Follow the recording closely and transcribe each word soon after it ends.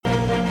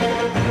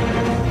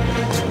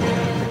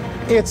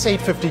It's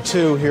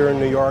 8:52 here in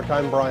New York.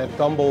 I'm Bryant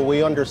Gumbel.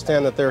 We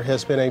understand that there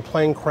has been a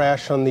plane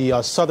crash on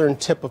the southern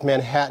tip of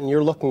Manhattan.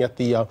 You're looking at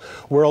the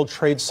World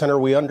Trade Center.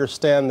 We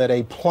understand that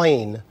a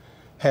plane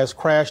has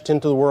crashed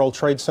into the World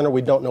Trade Center.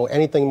 We don't know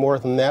anything more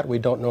than that. We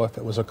don't know if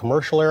it was a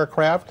commercial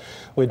aircraft.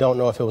 We don't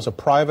know if it was a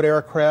private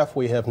aircraft.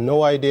 We have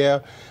no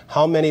idea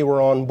how many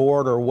were on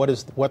board or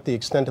what the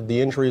extent of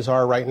the injuries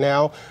are right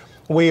now.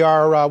 We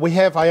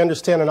have, I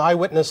understand, an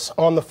eyewitness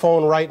on the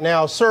phone right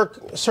now. Sir,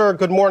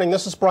 good morning.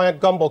 This is Bryant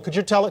Gumbel. Could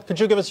you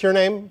give us your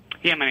name?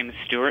 Yeah, my name is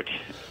Stuart.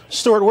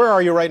 Stuart, where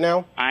are you right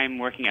now? I'm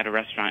working at a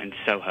restaurant in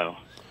Soho.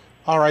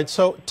 All right,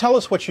 so tell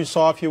us what you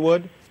saw, if you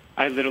would.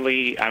 I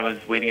was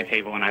waiting at a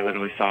table and I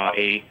literally saw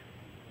it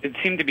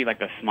seemed to be like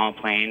a small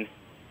plane.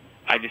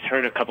 I just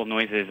heard a couple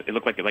noises. It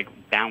looked like it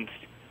bounced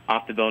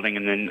off the building,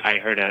 and then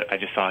I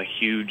just saw a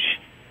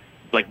huge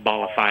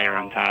ball of fire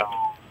on top.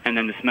 And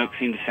then the smoke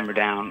seemed to simmer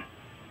down.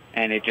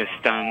 And it just,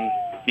 a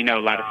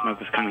lot of smoke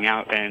was coming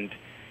out, and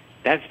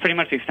that's pretty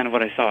much the extent of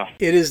what I saw.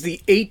 It is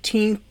the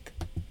 18th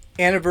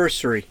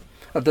anniversary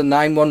of the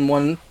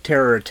 9/11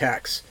 terror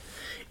attacks.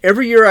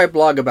 Every year I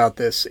blog about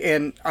this,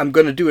 and I'm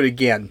going to do it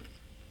again.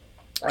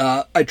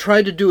 I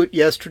tried to do it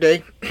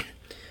yesterday,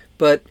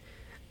 but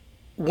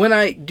when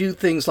I do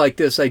things like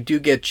this, I do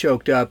get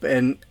choked up,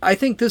 and I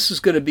think this is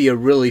going to be a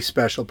really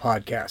special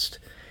podcast.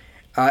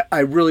 I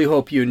really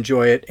hope you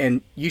enjoy it,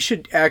 and you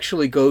should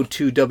actually go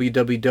to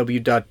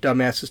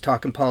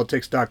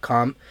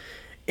www.dumbassestalkingpolitics.com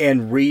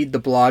and read the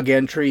blog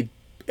entry.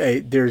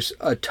 There's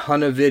a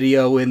ton of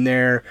video in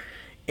there,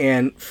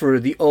 and for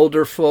the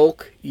older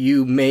folk,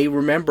 you may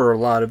remember a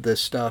lot of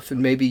this stuff,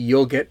 and maybe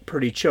you'll get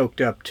pretty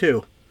choked up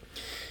too.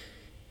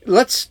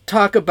 Let's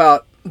talk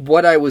about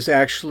what I was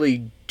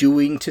actually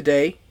doing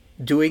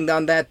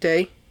on that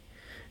day.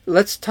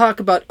 Let's talk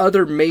about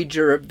other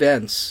major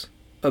events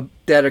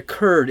that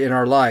occurred in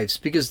our lives,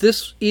 because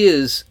this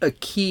is a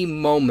key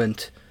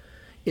moment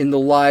in the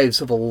lives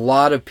of a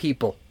lot of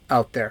people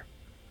out there.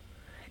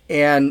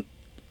 And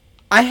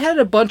I had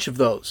a bunch of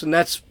those, and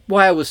that's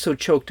why I was so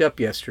choked up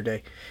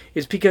yesterday,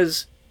 is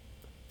because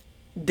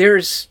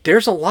there's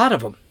a lot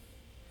of them.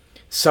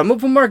 Some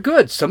of them are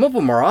good, some of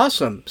them are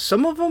awesome,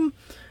 some of them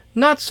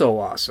not so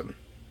awesome.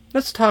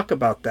 Let's talk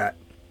about that.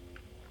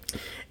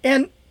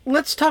 And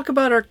let's talk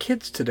about our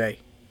kids today,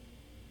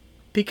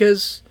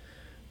 because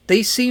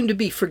they seem to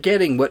be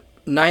forgetting what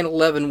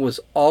 9/11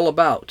 was all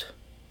about.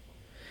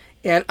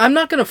 And I'm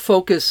not going to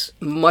focus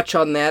much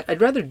on that.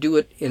 I'd rather do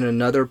it in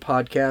another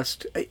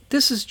podcast.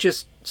 This is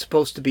just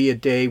supposed to be a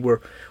day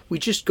where we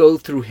just go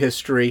through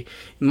history,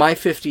 my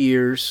 50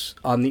 years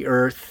on the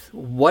earth,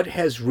 what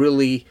has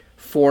really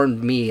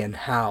formed me and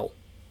how.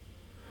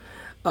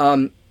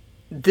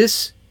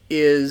 This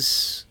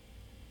is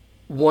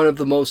one of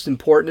the most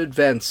important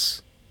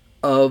events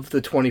of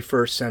the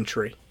 21st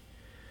century.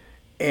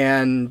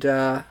 And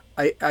I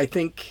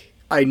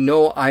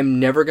know I'm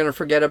never going to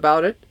forget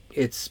about it.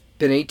 It's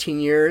been 18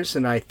 years,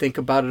 and I think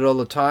about it all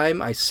the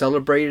time. I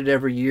celebrate it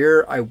every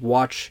year. I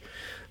watch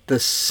the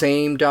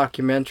same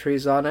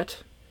documentaries on it.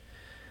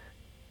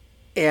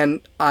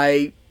 And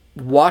I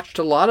watched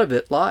a lot of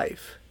it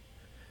live.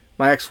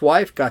 My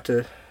ex-wife got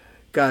to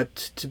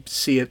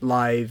see it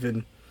live,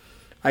 and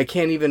I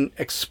can't even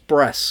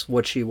express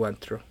what she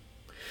went through.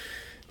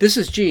 This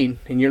is Gene,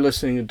 and you're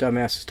listening to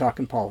Dumbasses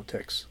Talking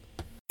Politics.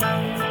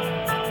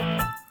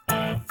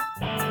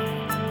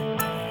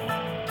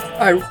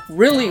 I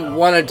really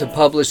wanted to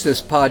publish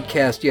this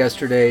podcast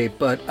yesterday,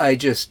 but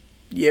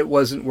it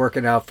wasn't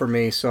working out for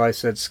me, so I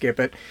said skip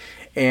it,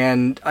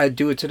 and I'd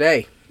do it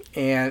today.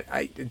 And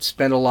I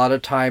spent a lot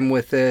of time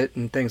with it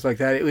and things like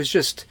that.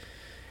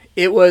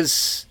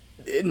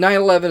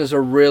 9/11 is a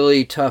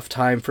really tough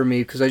time for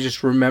me, because I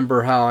just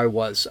remember how I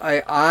was.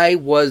 I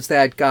was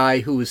that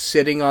guy who was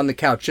sitting on the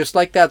couch, just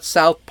like that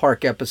South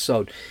Park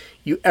episode.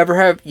 You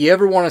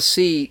ever want to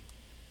see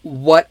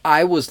what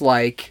I was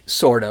like,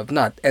 sort of,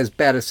 not as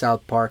bad as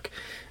South Park,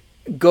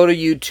 go to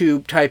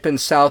YouTube, type in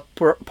South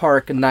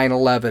Park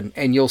 9/11,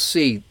 and you'll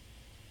see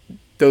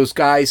those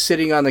guys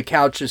sitting on the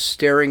couches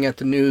staring at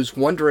the news,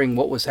 wondering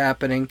what was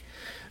happening.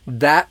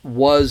 That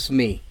was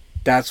me.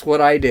 That's what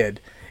I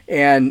did.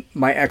 And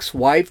my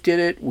ex-wife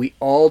did it. We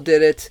all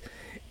did it.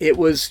 It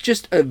was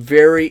just a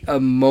very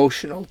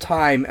emotional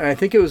time, and I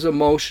think it was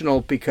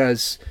emotional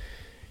because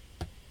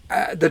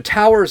the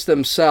towers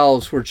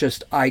themselves were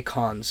just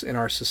icons in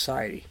our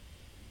society.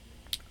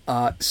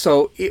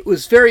 So it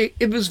was very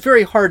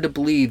hard to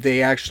believe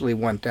they actually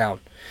went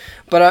down.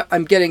 But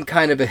I'm getting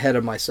kind of ahead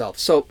of myself.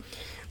 So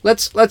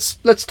let's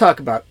talk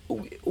about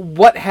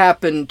what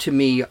happened to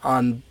me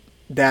on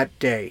that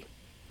day.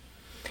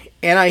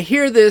 And I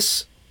hear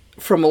this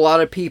from a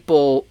lot of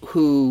people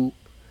who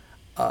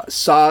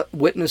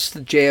witnessed the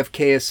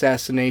JFK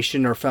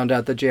assassination or found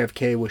out that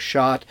JFK was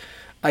shot.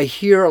 I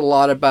hear a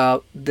lot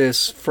about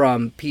this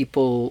from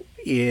people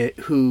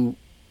who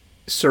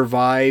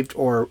survived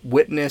or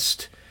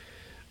witnessed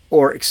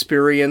or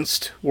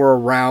experienced, were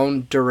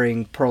around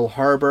during Pearl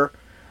Harbor.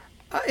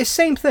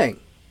 Same thing.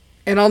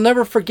 And I'll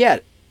never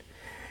forget.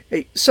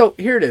 So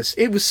here it is.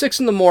 It was 6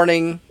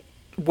 a.m.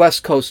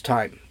 West Coast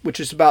time, which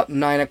is about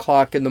 9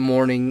 o'clock in the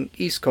morning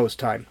East Coast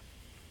time.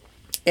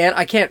 And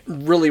I can't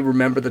really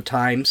remember the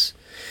times.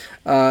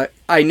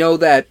 I know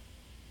that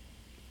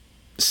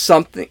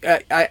something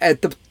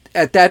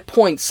at that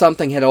point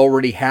something had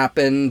already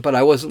happened, but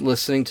I wasn't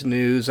listening to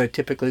news. I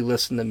typically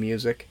listen to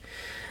music.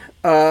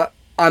 I'm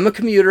a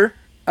computer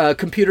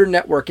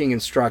networking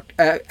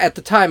instructor. At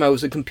the time, I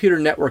was a computer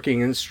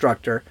networking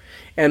instructor,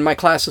 and my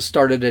classes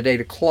started at 8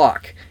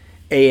 o'clock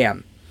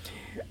a.m.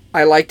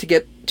 I like to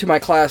get to my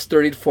class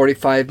 30 to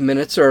 45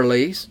 minutes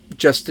early,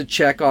 just to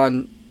check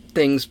on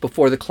things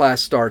before the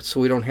class starts so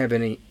we don't have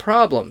any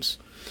problems.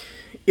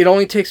 It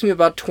only takes me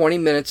about 20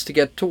 minutes to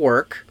get to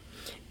work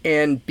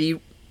and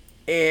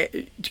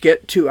it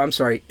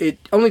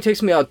only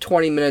takes me about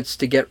 20 minutes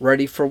to get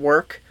ready for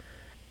work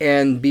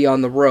and be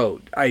on the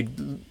road. I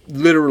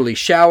literally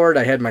showered,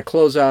 I had my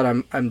clothes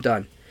out, I'm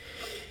done.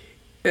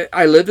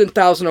 I lived in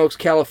Thousand Oaks,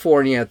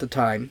 California at the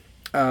time,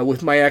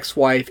 with my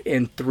ex-wife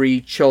and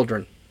 3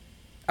 children.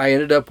 I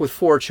ended up with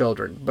 4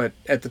 children, but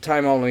at the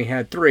time I only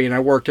had 3, and I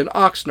worked in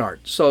Oxnard,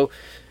 so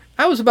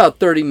I was about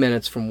 30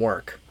 minutes from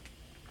work.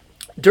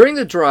 During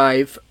the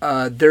drive,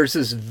 there's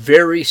this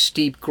very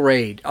steep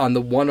grade on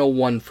the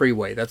 101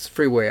 freeway. That's the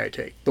freeway I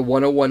take, the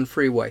 101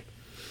 freeway.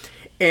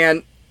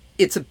 And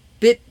it's a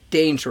bit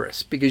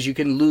dangerous because you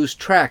can lose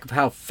track of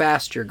how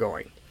fast you're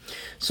going.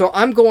 So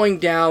I'm going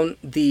down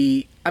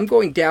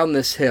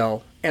this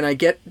hill, and I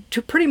get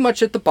to pretty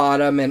much at the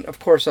bottom, and of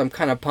course I'm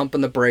kind of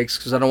pumping the brakes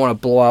because I don't want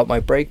to blow out my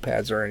brake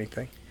pads or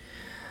anything.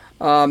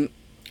 And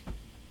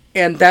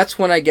that's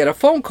when I get a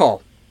phone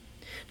call.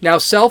 Now,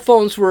 cell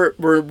phones were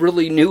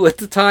really new at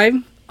the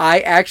time. I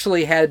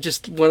actually had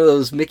just one of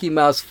those Mickey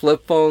Mouse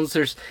flip phones.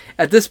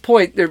 At this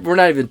point, we're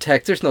not even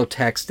there's no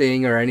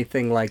texting or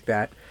anything like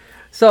that.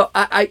 So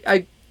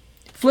I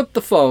flipped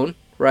the phone,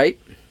 right?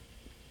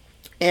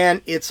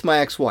 And it's my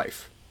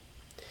ex-wife.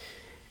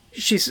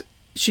 She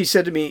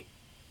said to me,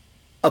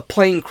 a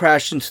plane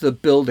crashed into the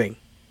building.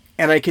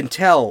 And I can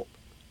tell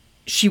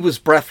she was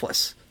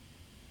breathless.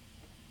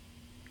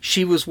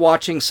 She was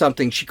watching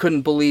something. She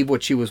couldn't believe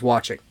what she was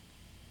watching.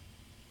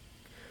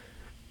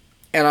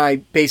 And I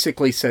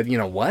basically said, you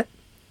know what?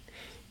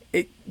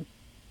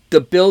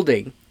 The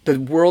building, the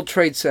World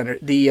Trade Center,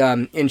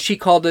 and we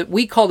called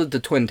it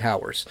the Twin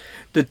Towers.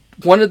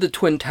 One of the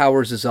Twin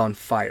Towers is on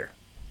fire.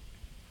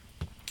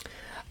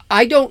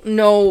 I didn't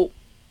know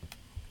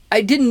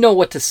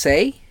what to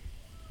say.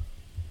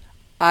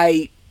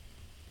 To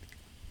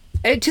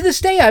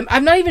this day,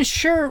 I'm not even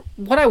sure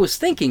what I was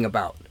thinking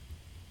about.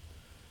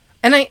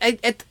 And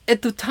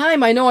at the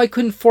time, I know I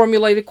couldn't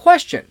formulate a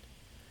question.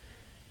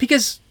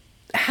 Because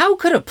how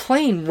could a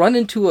plane run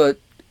into a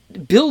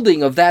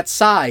building of that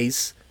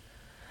size?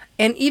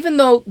 And even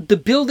though the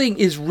building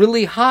is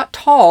really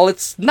tall,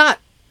 it's not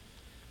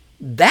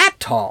that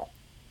tall.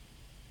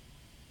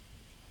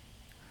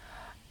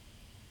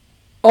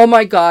 Oh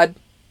my God.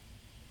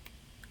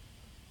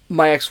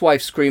 My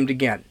ex-wife screamed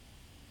again.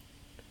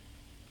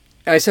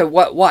 And I said,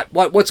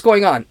 what's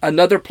going on?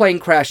 Another plane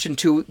crashed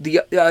into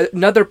the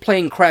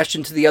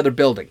other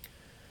building.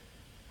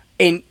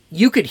 And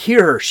you could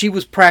hear her. She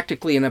was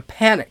practically in a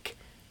panic.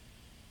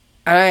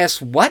 And I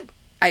asked, what?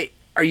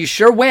 Are you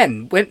sure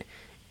when? When?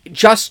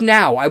 Just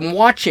now. I'm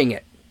watching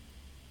it.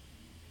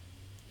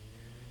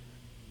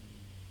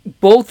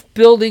 Both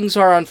buildings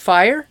are on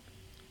fire?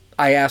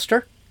 I asked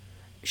her.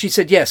 She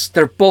said, yes,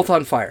 they're both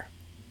on fire.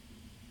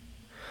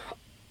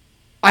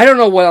 I don't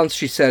know what else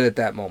she said at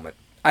that moment.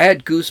 I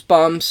had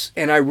goosebumps,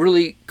 and I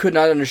really could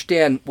not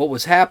understand what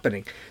was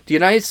happening. The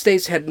United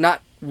States had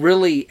not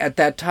really, at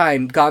that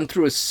time, gone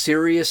through a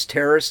serious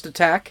terrorist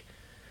attack.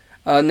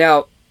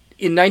 Now,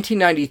 in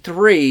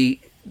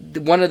 1993,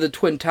 one of the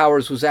Twin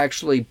Towers was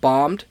actually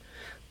bombed,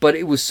 but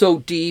it was so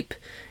deep,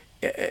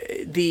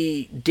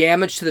 the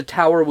damage to the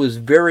tower was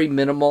very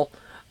minimal.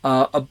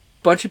 A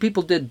bunch of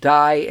people did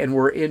die and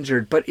were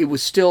injured, but it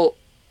was still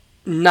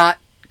not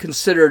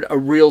considered a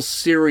real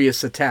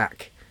serious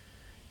attack.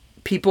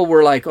 People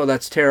were like, oh,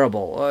 that's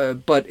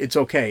terrible, but it's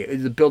okay.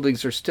 The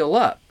buildings are still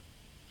up.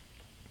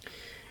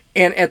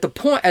 And at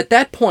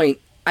that point,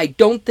 I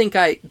don't think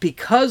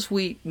because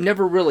we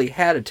never really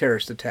had a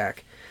terrorist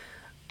attack,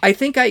 I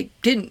think I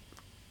didn't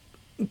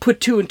put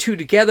 2 and 2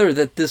 together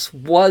that this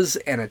was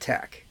an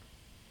attack.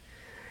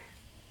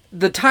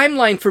 The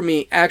timeline for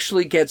me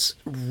actually gets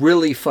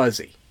really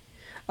fuzzy.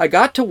 I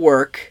got to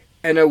work,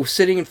 and I was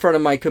sitting in front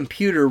of my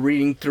computer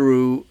reading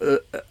through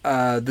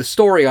the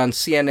story on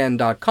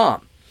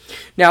CNN.com.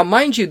 Now,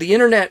 mind you, the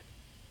internet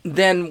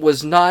then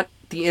was not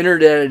the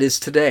internet it is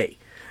today.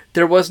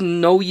 There was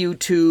no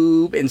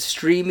YouTube and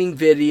streaming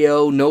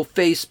video, no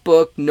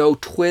Facebook, no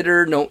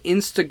Twitter, no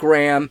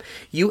Instagram.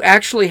 You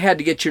actually had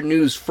to get your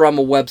news from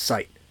a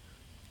website.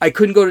 I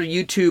couldn't go to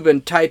YouTube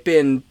and type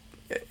in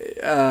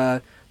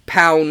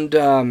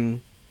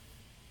pound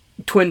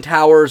Twin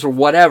Towers or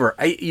whatever.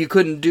 You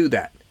couldn't do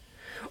that.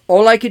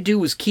 All I could do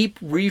was keep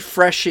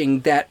refreshing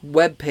that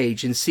web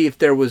page and see if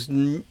there was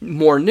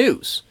more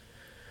news.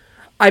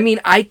 I mean,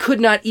 I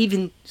could not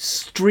even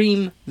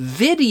stream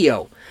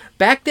video.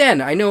 Back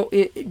then, I know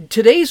in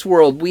today's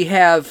world, we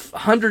have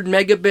 100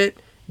 megabit,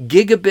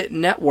 gigabit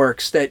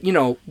networks that,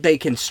 they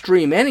can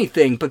stream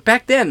anything. But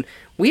back then,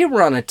 we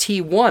were on a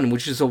T1,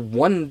 which is a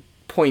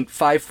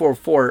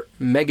 1.544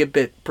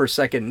 megabit per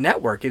second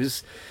network. It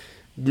is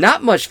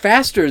not much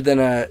faster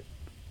than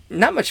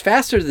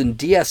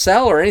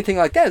DSL or anything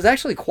like that. It's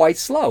actually quite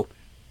slow.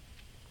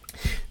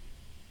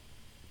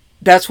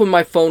 That's when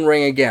my phone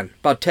rang again,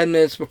 about 10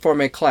 minutes before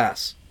my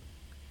class.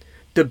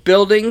 The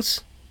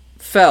buildings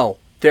fell.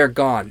 They're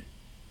gone.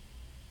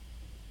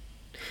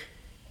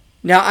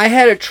 Now, I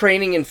had a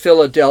training in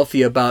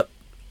Philadelphia about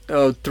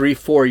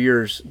 3-4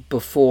 years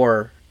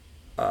before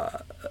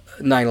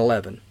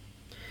 9/11.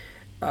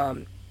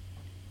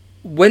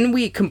 When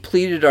we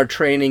completed our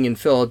training in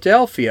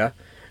Philadelphia,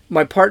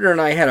 my partner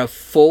and I had a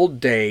full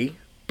day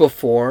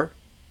before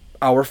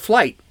our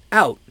flight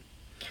out.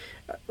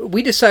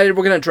 We decided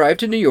we're going to drive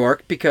to New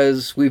York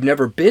because we've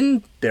never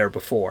been there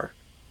before.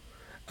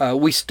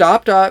 We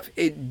stopped off,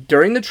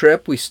 during the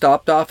trip, we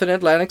stopped off in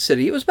Atlantic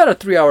City. It was about a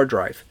 3-hour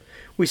drive.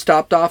 We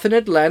stopped off in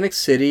Atlantic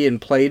City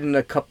and played in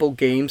a couple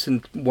games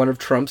in one of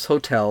Trump's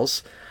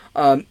hotels.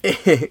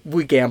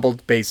 We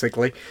gambled,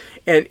 basically.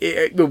 And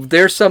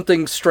there's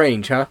something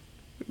strange, huh?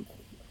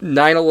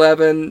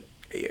 9/11,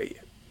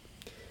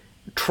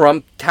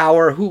 Trump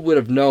Tower, who would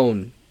have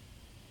known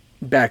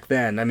back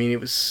then? I mean, it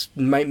was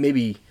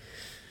maybe,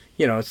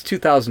 it's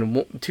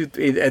 2001.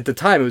 At the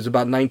time, it was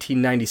about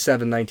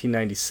 1997,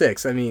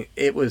 1996. I mean,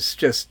 it was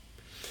just...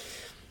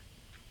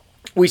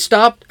 We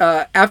stopped,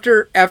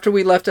 after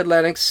we left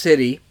Atlantic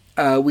City,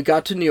 we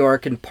got to New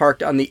York and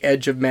parked on the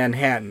edge of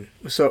Manhattan.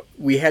 So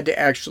we had to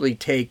actually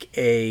take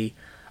a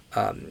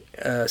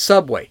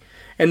subway.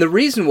 And the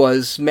reason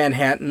was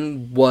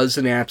Manhattan was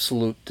an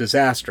absolute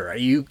disaster.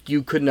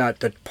 You could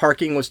not... The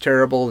parking was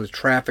terrible. The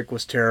traffic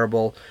was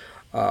terrible.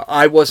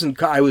 I was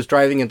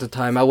driving at the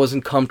time. I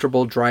wasn't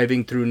comfortable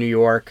driving through New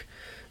York.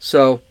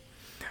 So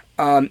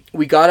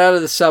we got out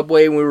of the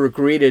subway and we were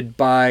greeted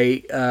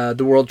by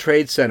the World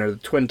Trade Center, the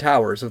Twin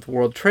Towers of the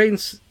World Trade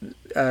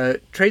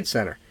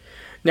Center.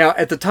 Now,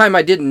 at the time,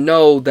 I didn't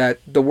know that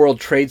the World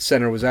Trade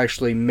Center was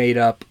actually made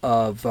up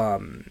of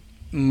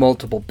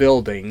multiple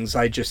buildings.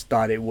 I just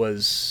thought I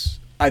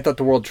thought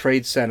the World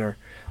Trade Center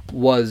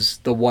was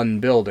the one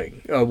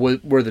building,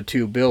 were the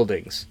two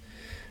buildings.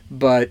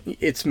 But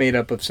it's made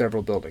up of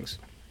several buildings.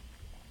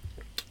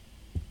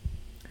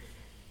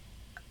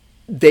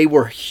 They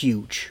were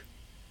huge.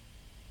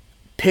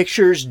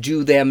 Pictures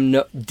did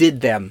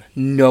them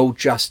no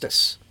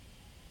justice.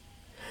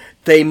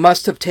 They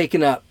must have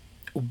taken up,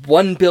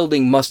 one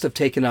building must have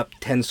taken up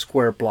 10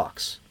 square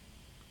blocks.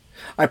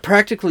 I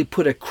practically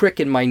put a crick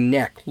in my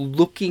neck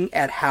looking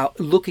up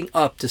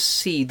to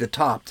see the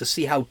top, to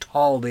see how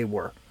tall they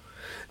were.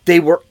 They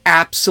were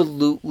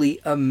absolutely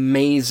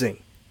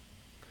amazing.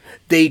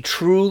 They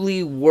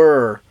truly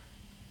were.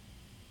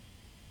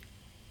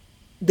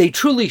 They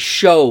truly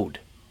showed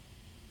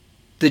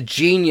the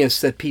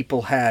genius that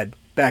people had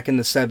back in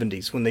the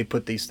 70s when they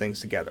put these things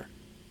together.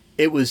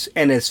 It was,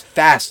 and as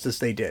fast as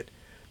they did.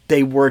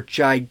 They were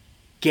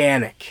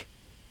gigantic.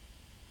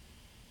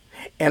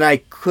 And I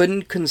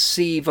couldn't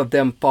conceive of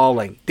them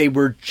falling. They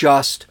were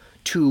just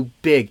too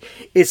big.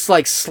 It's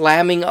like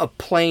slamming a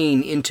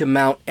plane into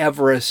Mount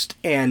Everest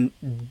and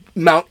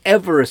Mount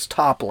Everest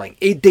toppling.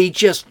 They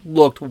just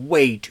looked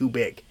way too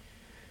big.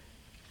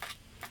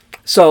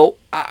 So,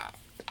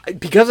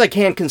 because I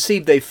can't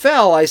conceive they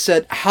fell, I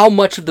said, how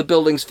much of the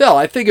buildings fell?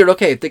 I figured,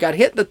 okay, if they got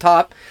hit in the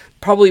top,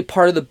 probably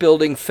part of the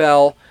building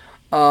fell.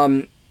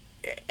 And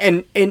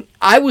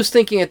I was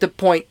thinking at the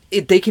point,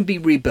 they can be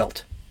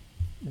rebuilt.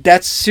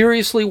 That's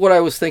seriously what I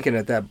was thinking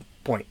at that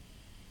point.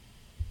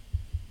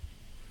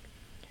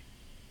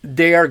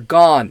 They are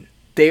gone.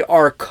 They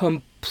are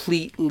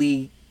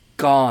completely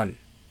gone,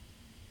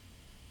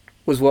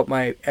 was what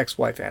my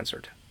ex-wife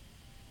answered.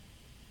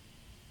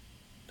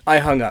 I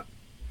hung up.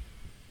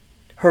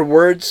 Her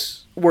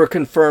words were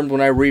confirmed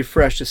when I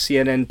refreshed the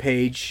CNN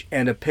page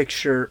and a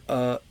picture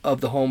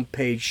of the home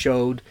page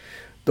showed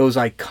those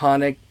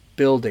iconic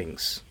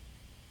buildings,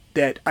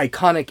 that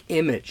iconic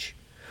image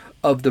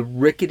of the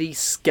rickety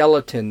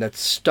skeleton that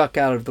stuck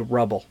out of the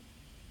rubble.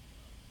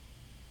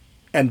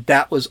 And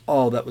that was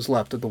all that was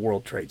left of the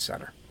World Trade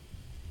Center.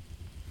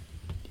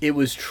 It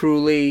was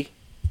truly...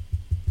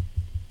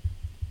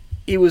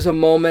 It was a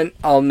moment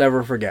I'll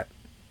never forget.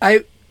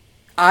 I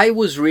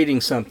was reading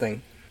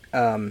something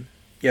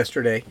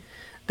yesterday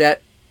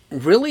that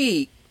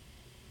really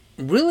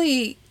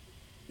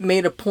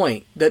made a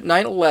point that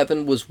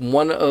 9/11 was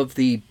one of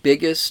the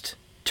biggest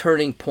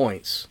turning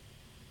points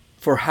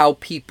for how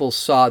people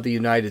saw the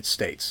United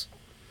States.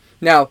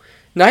 Now,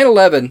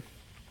 9/11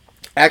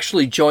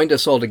 actually joined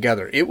us all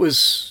together. It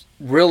was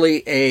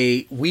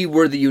really we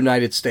were the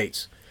United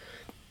States.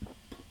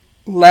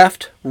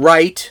 Left,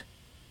 right,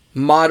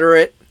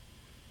 moderate,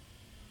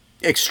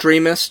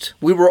 extremist,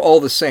 we were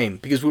all the same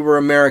because we were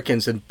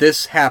Americans and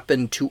this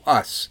happened to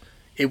us.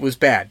 It was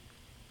bad.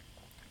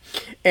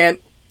 And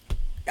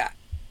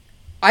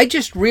I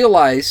just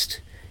realized,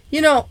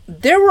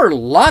 there were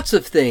lots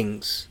of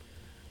things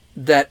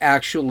that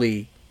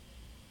actually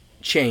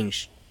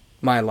changed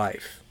my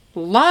life.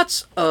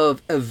 Lots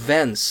of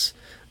events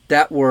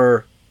that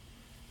were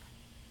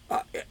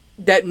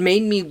that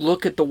made me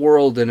look at the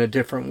world in a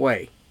different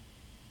way.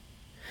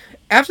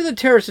 After the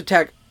terrorist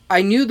attack,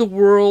 I knew the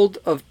world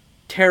of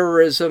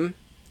terrorism,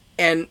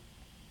 and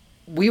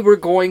we were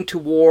going to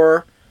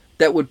war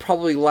that would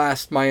probably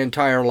last my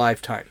entire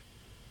lifetime.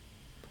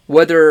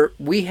 Whether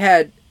we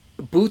had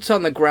boots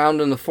on the ground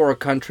in the foreign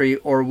country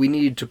or we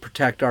needed to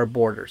protect our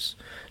borders.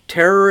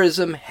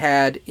 Terrorism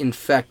had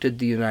infected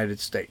the United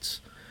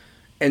States.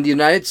 And the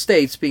United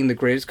States, being the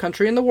greatest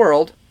country in the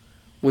world,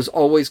 was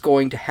always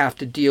going to have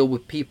to deal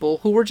with people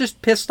who were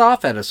just pissed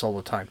off at us all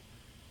the time.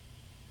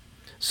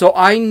 So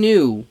I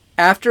knew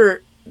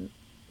after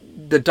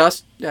the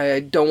dust, I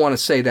don't want to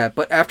say that,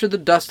 but after the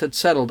dust had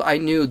settled, I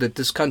knew that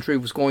this country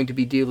was going to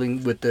be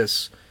dealing with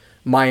this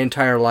my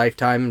entire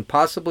lifetime and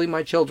possibly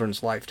my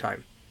children's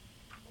lifetime.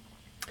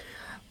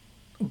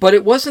 But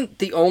it wasn't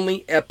the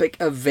only epic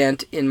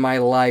event in my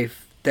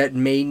life that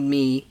made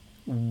me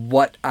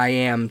what I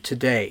am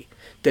today,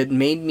 that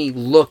made me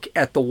look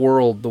at the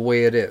world the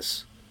way it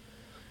is.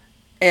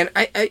 And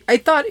I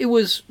thought it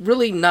was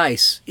really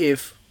nice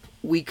if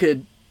we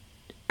could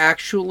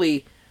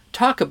actually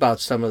talk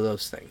about some of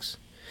those things.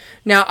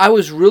 Now, I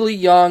was really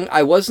young.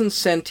 I wasn't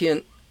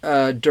sentient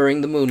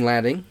during the moon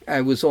landing.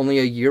 I was only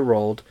a year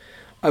old.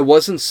 I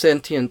wasn't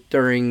sentient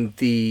during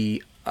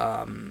the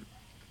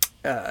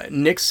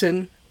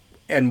Nixon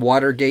and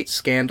Watergate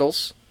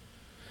scandals.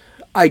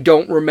 I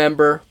don't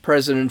remember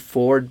President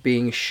Ford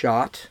being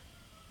shot.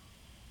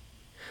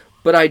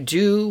 But I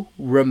do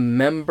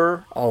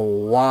remember a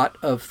lot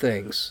of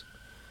things.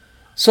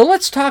 So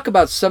let's talk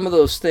about some of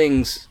those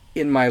things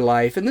in my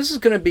life. And this is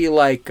going to be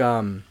like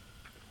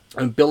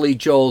Billy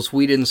Joel's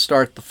 "We Didn't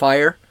Start the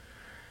Fire"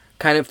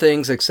 kind of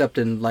things, except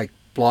in like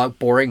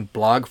boring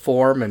blog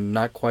form and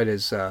not quite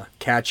as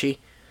catchy.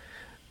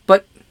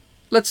 But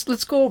let's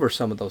go over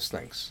some of those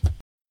things.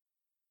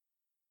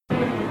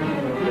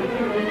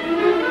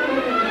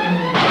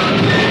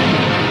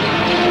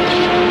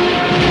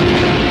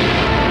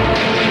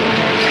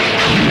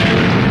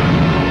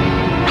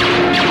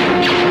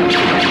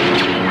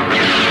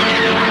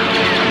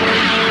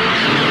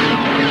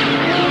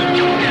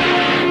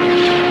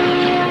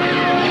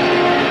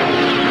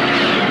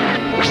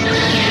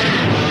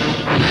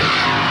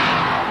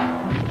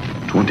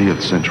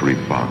 20th Century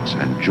Fox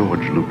and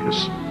George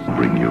Lucas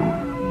bring you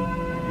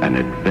an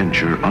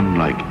adventure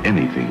unlike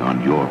anything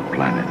on your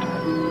planet.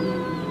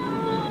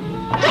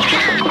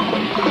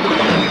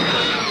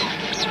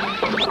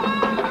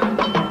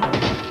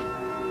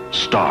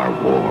 Star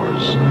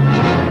Wars.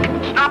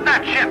 Stop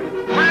that ship!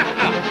 Blast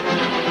them!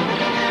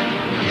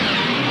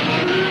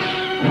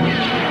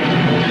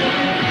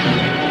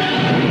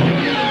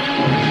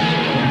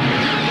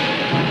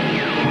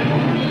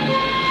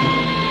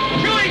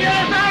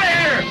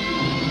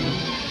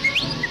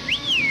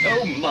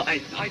 Oh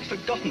my, I'd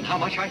forgotten how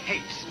much I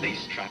hate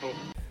space travel.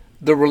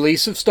 The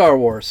release of Star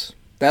Wars.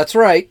 That's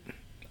right.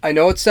 I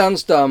know it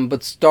sounds dumb,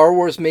 but Star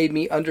Wars made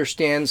me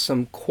understand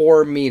some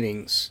core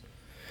meanings.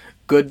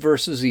 Good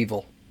versus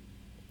evil.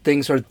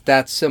 Things are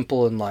that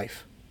simple in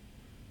life.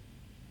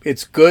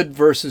 It's good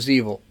versus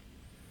evil.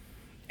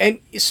 And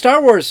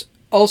Star Wars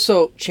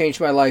also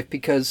changed my life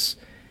because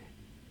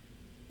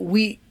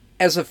we,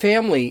 as a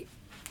family,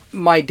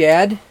 my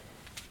dad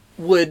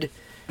would...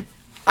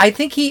 I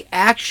think he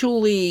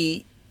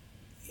actually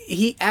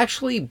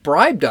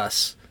bribed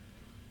us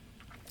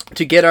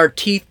to get our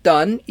teeth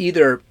done,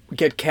 either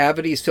get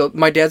cavities filled.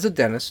 My dad's a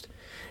dentist.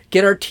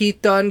 Get our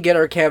teeth done, get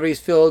our cavities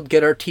filled,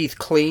 get our teeth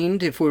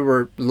cleaned if we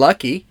were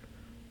lucky.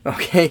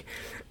 Okay?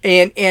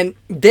 And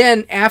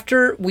then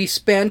after we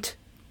spent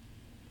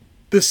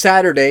the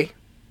Saturday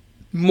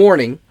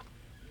morning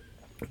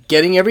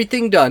getting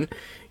everything done,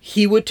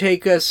 he would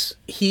take us,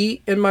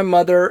 he and my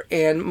mother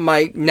and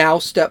my now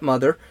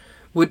stepmother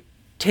would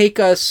take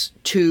us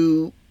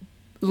to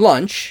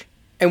lunch,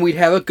 and we'd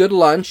have a good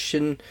lunch,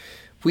 and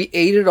we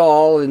ate it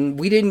all, and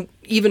we didn't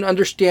even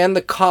understand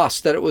the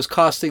cost that it was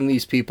costing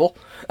these people.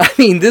 I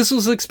mean, this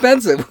was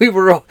expensive.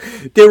 My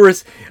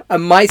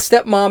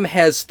stepmom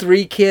has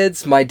 3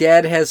 kids, my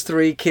dad has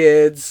 3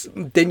 kids,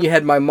 then you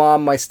had my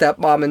mom, my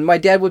stepmom, and my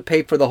dad would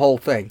pay for the whole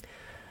thing.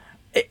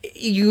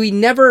 We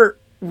never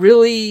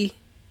really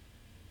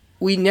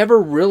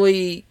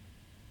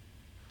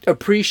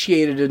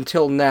appreciated it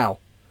until now.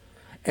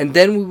 And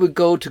then we would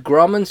go to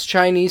Grauman's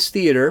Chinese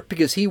Theater,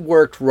 because he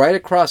worked right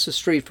across the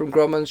street from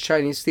Grauman's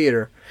Chinese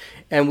Theater,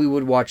 and we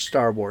would watch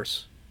Star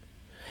Wars.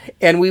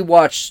 And we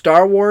watched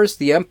Star Wars,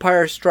 The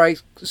Empire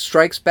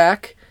Strikes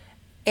Back,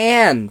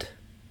 and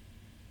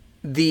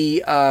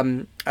the,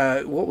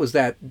 what was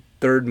that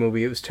third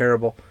movie? It was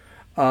terrible.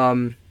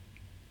 Return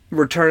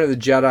of the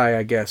Jedi,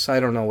 I guess. I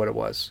don't know what it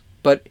was.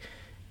 But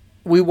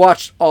we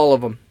watched all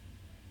of them.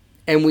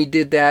 And we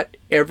did that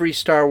every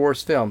Star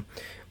Wars film.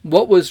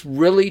 What was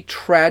really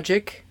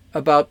tragic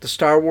about the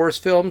Star Wars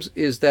films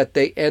is that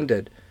they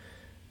ended.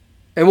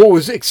 And what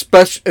was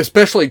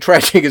especially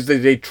tragic is that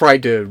they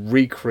tried to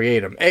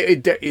recreate them.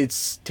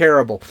 It's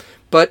terrible.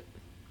 But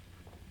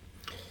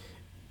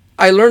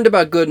I learned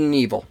about good and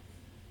evil.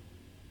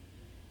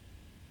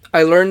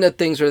 I learned that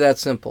things are that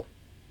simple.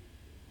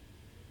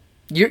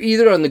 You're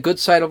either on the good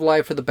side of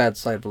life or the bad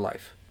side of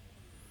life.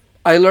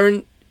 I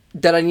learned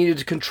that I needed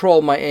to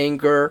control my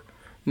anger,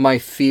 my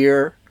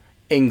fear,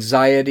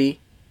 anxiety,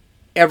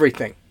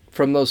 everything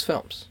from those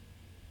films.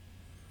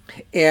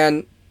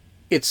 And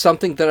it's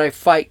something that I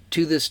fight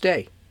to this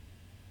day.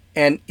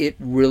 And it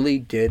really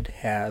did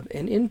have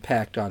an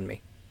impact on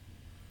me.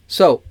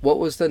 So, what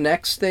was the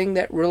next thing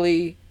that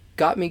really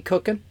got me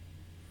cooking?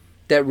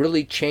 That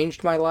really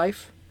changed my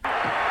life?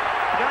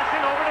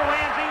 Johnson over to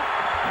Ramsey.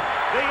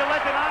 The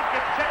Lebanon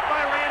gets checked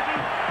by Ramsey.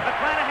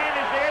 McClanahan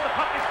is there. The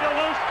puck is still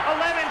loose.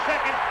 11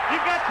 seconds.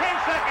 You've got 10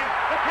 seconds.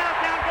 The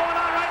countdown going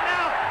on right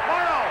now.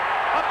 Morrow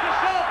up to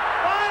Schultz.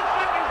 5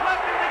 seconds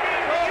left in the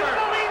game. Do you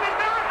believe in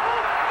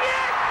miracles?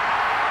 Yes!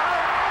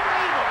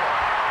 Unbelievable.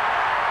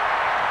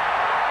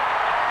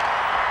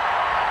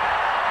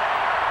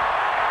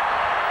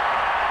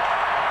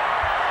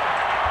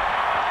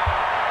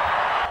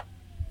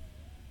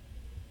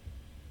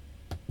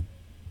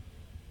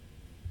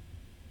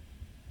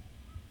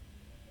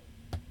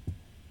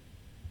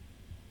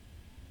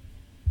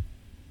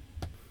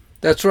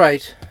 That's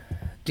right.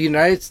 The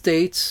United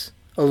States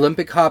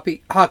Olympic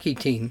hockey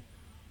team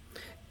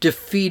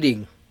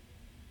defeating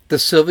the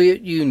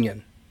Soviet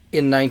Union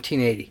in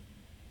 1980.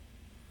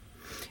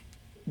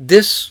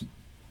 This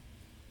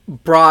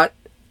brought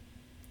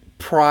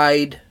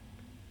pride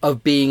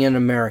of being an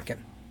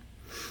American.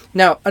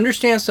 Now,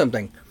 understand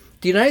something.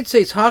 The United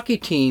States hockey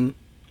team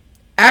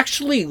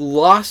actually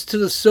lost to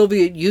the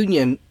Soviet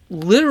Union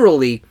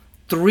literally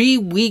 3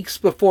 weeks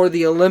before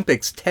the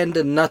Olympics,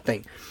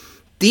 10-0.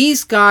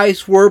 These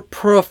guys were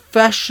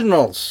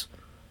professionals.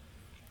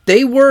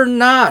 They were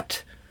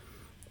not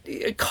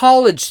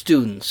college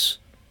students,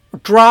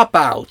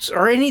 dropouts,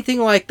 or anything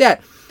like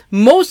that.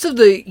 Most of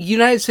the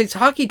United States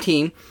hockey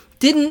team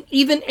didn't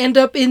even end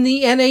up in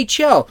the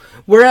NHL,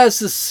 whereas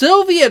the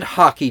Soviet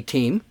hockey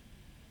team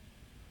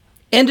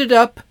ended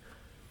up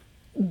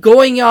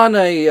going on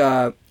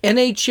a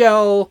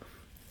NHL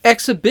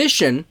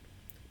exhibition,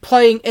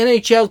 playing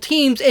NHL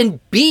teams, and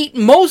beat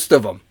most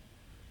of them.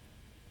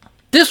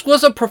 This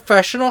was a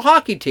professional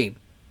hockey team.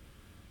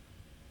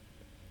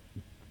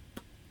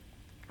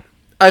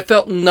 I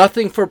felt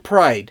nothing for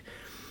pride.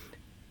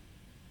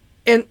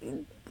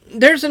 And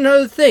there's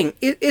another thing.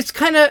 It's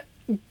kind of...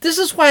 This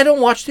is why I don't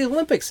watch the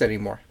Olympics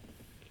anymore.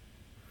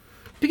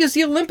 Because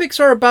the Olympics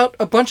are about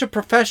a bunch of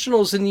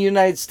professionals in the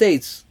United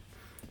States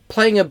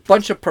playing a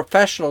bunch of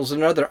professionals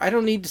in other... I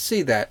don't need to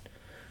see that.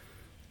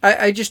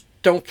 I just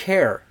don't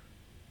care.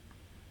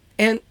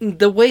 And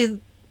the way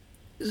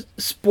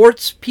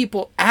sports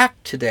people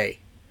act today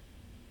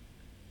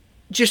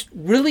just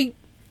really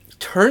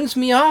turns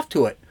me off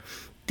to it.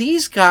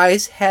 These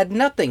guys had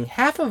nothing.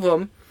 Half of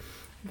them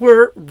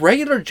were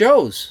regular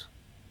Joes,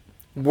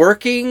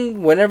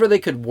 working whenever they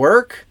could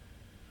work,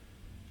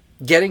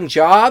 getting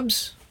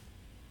jobs.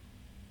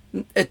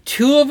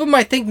 2 of them,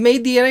 I think,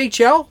 made the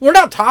NHL. We're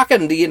not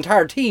talking the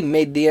entire team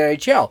made the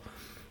NHL.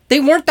 They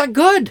weren't that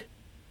good.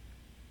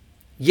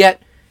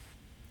 Yet,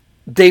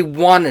 they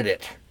wanted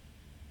it.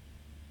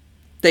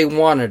 They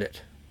wanted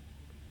it.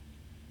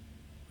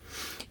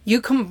 You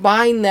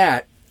combine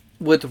that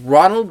with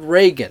Ronald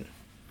Reagan,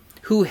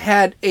 who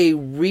had a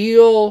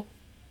real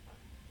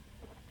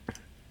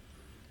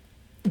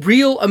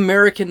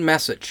American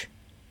message,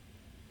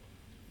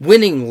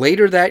 winning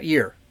later that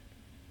year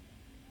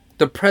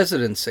the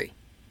presidency.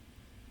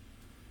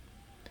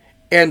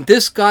 And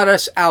this got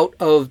us out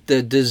of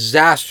the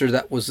disaster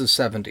that was the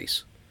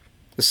 70s.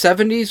 The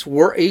 70s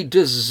were a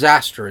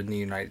disaster in the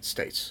United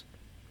States.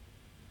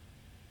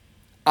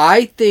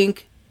 I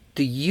think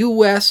the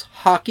U.S.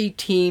 hockey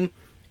team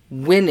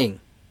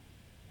winning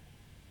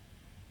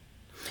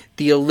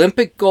the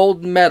Olympic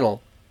gold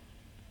medal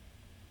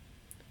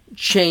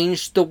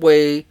changed the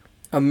way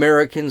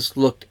Americans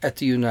looked at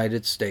the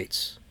United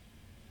States.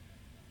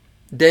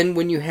 Then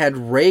when you had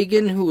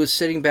Reagan, who was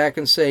sitting back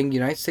and saying, the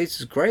United States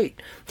is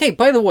great. Hey,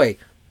 by the way,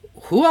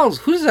 who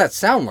does that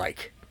sound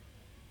like?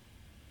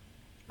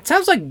 It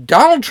sounds like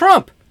Donald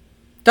Trump.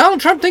 Donald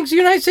Trump thinks the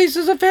United States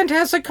is a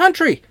fantastic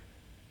country.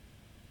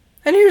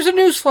 And here's a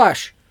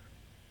newsflash.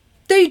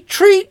 They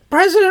treat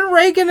President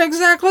Reagan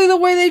exactly the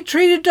way they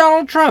treated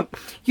Donald Trump.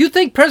 You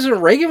think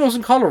President Reagan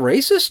wasn't called a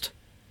racist?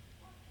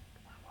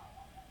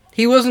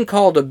 He wasn't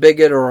called a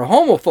bigot or a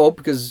homophobe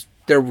because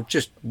there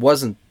just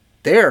wasn't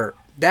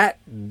that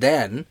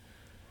then.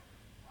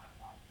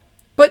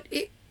 But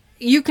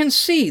you can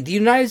see the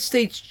United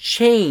States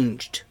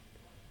changed.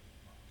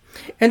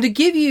 And to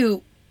give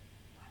you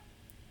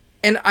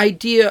an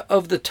idea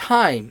of the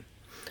time,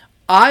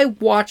 I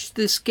watched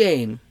this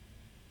game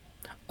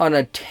on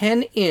a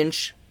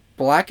 10-inch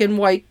black and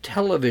white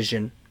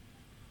television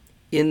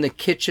in the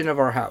kitchen of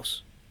our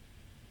house.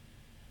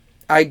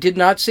 I did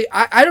not see...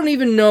 I don't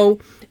even know...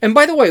 And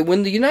by the way,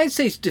 when the United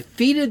States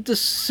defeated the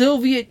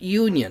Soviet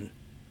Union,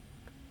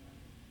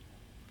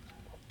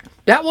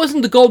 That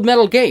wasn't the gold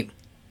medal game.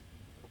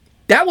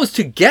 That was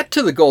to get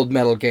to the gold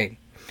medal game.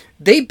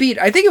 They beat,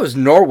 I think it was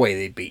Norway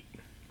they beat.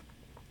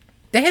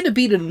 They had to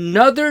beat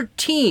another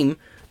team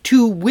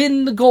to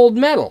win the gold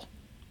medal.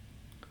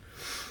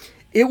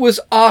 It was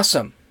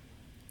awesome.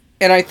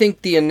 And I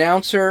think the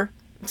announcer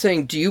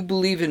saying, "Do you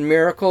believe in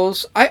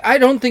miracles?" I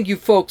don't think you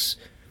folks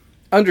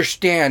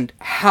understand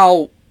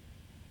how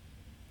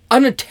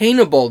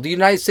unattainable the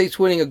United States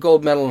winning a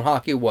gold medal in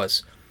hockey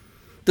was.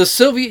 The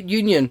Soviet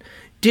Union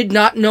did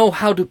not know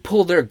how to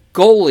pull their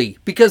goalie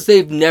because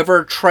they've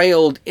never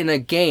trailed in a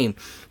game.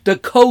 The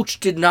coach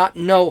did not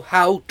know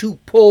how to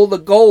pull the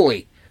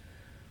goalie.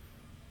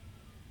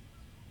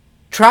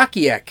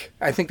 Trakiek,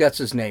 I think that's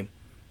his name.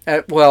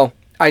 Well,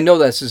 I know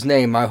that's his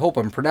name. I hope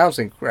I'm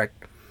pronouncing it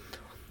correct.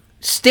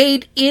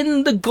 Stayed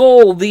in the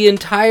goal the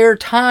entire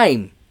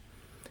time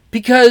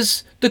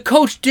because the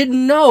coach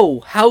didn't know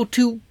how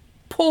to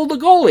pull the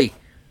goalie.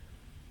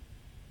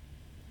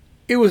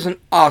 It was an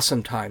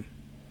awesome time.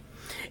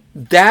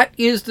 That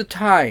is the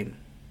time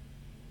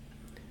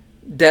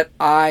that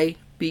I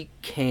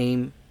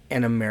became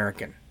an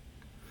American.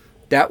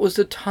 That was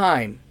the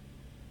time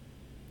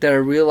that I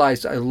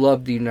realized I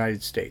loved the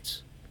United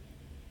States.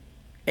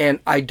 And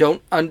I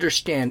don't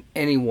understand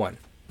anyone.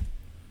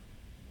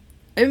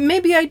 And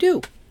maybe I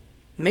do.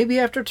 Maybe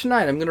after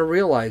tonight I'm going to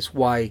realize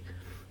why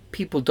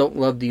people don't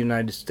love the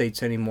United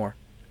States anymore.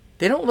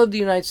 They don't love the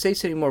United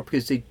States anymore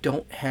because they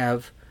don't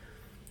have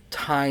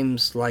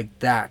times like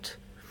that.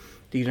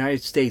 The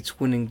United States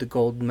winning the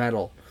gold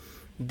medal.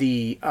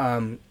 The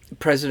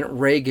President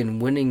Reagan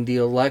winning the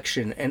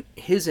election. And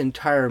his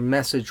entire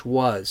message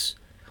was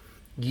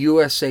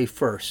USA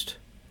first.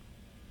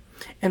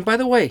 And by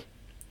the way,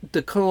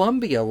 the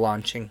Columbia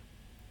launching.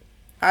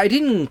 I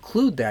didn't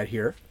include that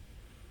here.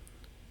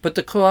 But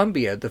the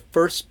Columbia, the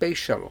first space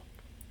shuttle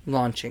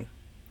launching.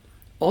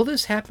 All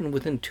this happened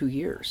within 2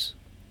 years.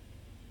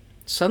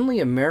 Suddenly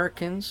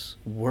Americans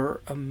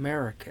were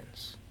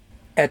Americans.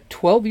 At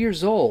 12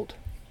 years old,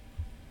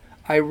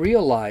 I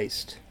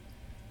realized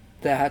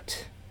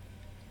that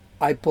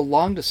I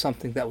belonged to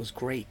something that was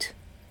great.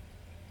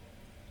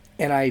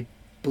 And I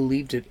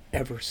believed it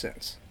ever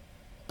since.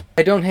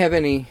 I don't have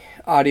any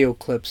audio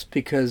clips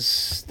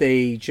because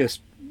they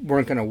just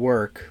weren't going to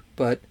work.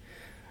 But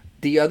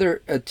the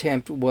other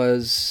attempt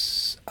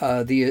was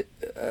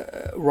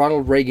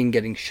Ronald Reagan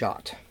getting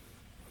shot.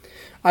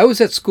 I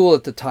was at school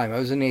at the time. I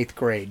was in 8th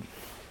grade.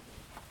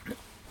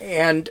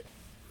 And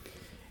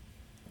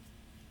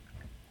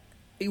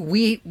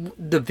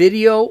the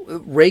video,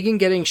 Reagan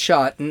getting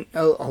shot, and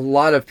a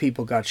lot of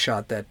people got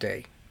shot that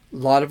day. A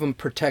lot of them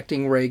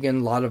protecting Reagan.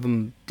 A lot of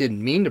them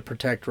didn't mean to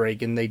protect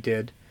Reagan. They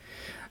did.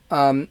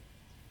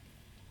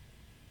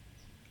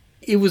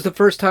 It was the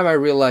first time I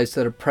realized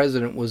that a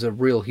president was a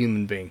real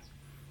human being.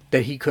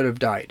 That he could have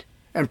died.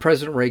 And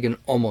President Reagan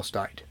almost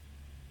died.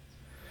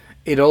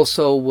 It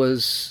also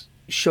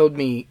showed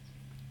me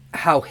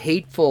how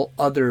hateful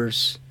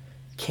others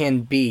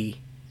can be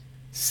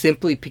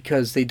simply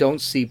because they don't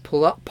see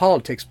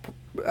politics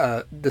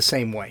the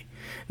same way.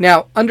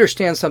 Now,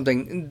 understand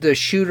something. The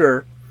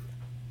shooter,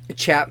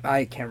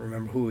 I can't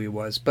remember who he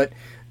was, but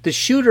the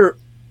shooter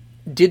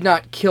did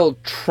not kill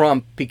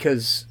Trump did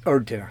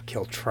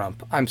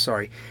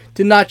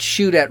not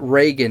shoot at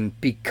Reagan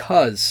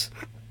because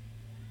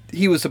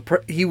he was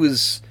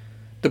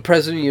the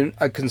president,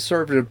 a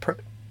conservative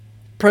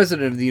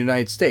president of the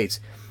United States.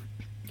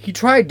 He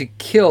tried to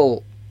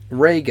kill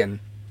Reagan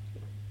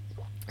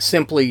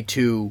simply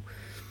to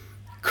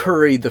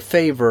curry the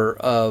favor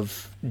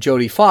of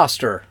Jodie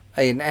Foster,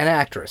 an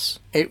actress.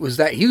 It was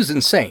that he was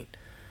insane,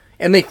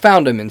 and they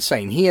found him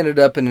insane. He ended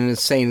up in an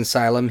insane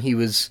asylum. He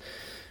was.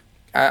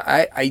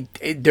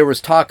 There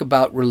was talk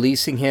about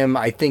releasing him.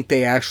 I think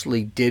they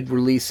actually did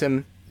release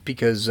him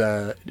because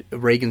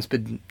Reagan's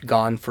been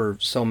gone for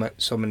so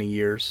many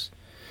years.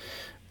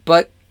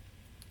 But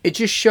it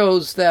just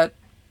shows that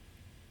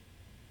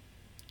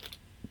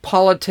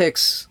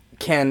politics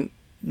can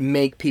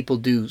make people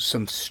do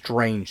some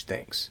strange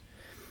things.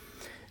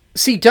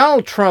 See,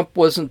 Donald Trump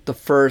wasn't the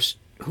first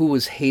who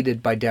was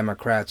hated by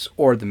Democrats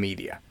or the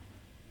media.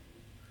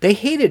 They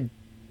hated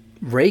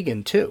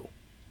Reagan too.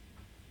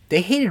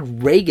 They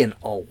hated Reagan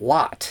a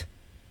lot.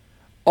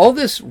 All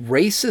this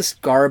racist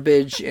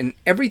garbage and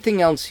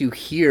everything else you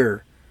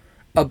hear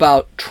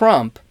about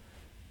Trump,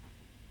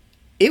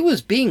 it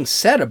was being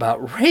said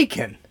about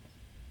Reagan.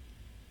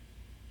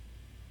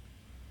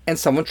 And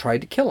someone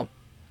tried to kill him.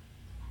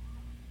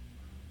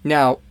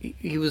 Now,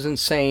 he was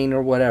insane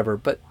or whatever,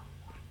 but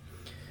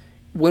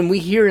when we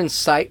hear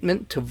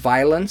incitement to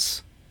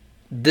violence,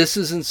 this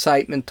is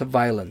incitement to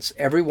violence.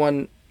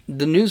 The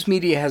news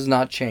media has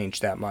not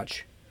changed that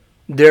much.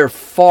 They're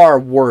far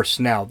worse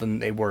now than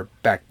they were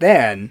back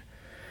then,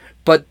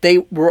 but they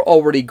were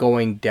already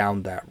going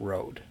down that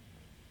road.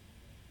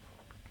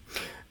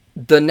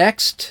 The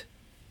next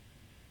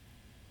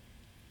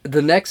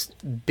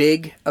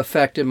big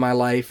effect in my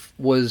life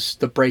was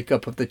the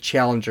breakup of the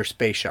Challenger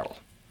space shuttle.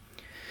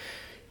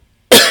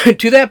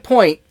 To that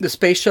point, the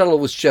space shuttle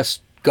was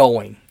just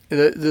going.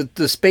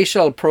 The space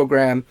shuttle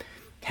program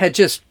had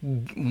just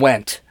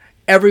went.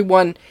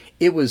 Everyone,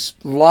 it was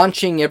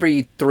launching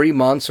every 3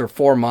 months or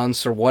 4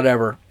 months or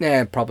whatever.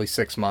 Probably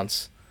 6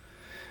 months.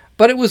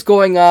 But it was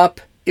going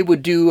up. It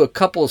would do a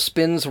couple of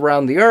spins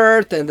around the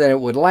Earth, and then it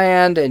would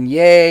land, and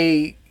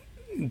yay,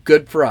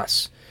 good for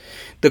us.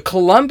 The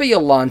Columbia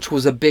launch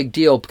was a big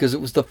deal because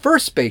it was the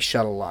first space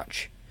shuttle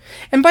launch.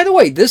 And by the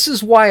way, this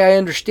is why I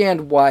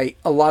understand why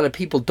a lot of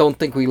people don't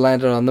think we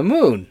landed on the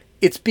moon.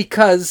 It's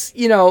because,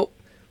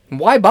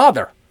 why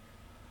bother?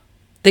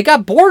 They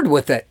got bored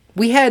with it.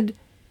 We had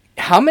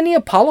how many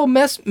Apollo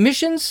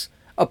missions?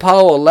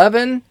 Apollo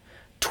 11,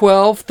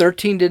 12,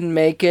 13 didn't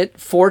make it,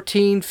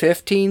 14,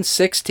 15,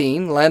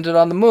 16 landed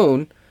on the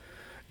moon.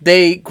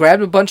 They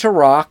grabbed a bunch of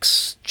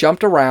rocks,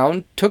 jumped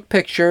around, took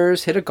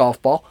pictures, hit a golf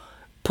ball,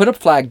 put a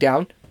flag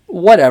down,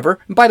 whatever.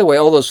 And by the way,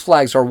 all those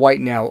flags are white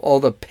now.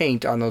 All the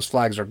paint on those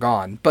flags are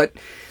gone. But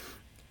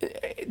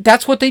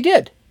that's what they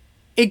did.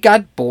 It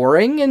got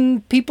boring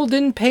and people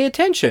didn't pay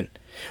attention.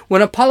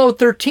 When Apollo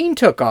 13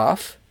 took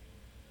off,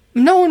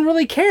 no one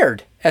really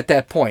cared at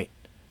that point.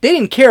 They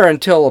didn't care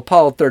until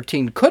Apollo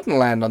 13 couldn't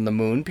land on the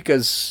moon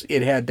because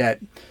it had that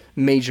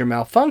major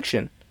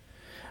malfunction.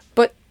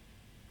 But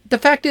the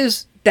fact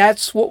is,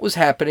 that's what was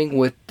happening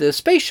with the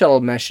space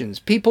shuttle missions.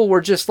 People were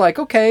just like,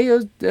 okay,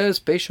 a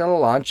space shuttle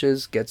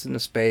launches, gets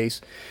into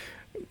space,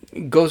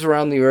 goes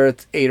around the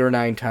Earth 8 or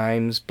 9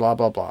 times, blah,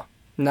 blah, blah.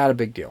 Not a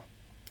big deal.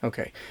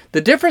 Okay.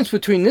 The difference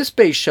between this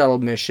space shuttle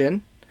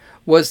mission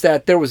was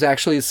that there was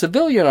actually a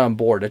civilian on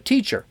board, a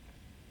teacher.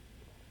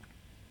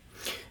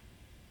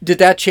 Did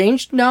that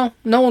change? No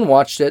one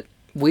watched it.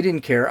 We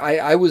didn't care.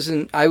 I was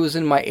in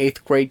my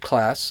 8th grade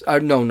class.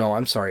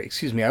 I'm sorry.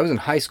 Excuse me. I was in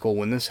high school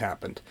when this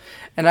happened.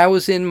 And I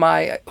was in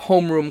my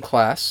homeroom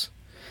class,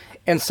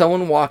 and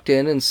someone walked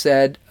in and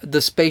said,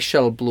 the space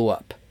shuttle blew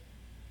up.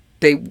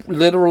 They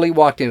literally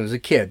walked in. It was a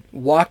kid.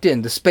 Walked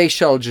in. The space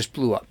shuttle just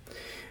blew up.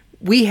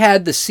 We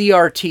had the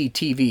CRT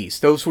TVs.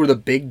 Those were the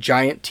big,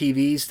 giant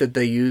TVs that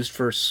they used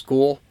for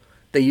school.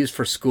 They used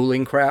for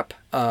schooling crap.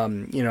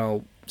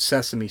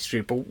 Sesame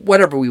Street, but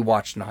whatever we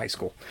watched in high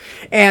school.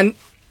 And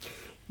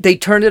they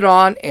turned it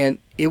on, and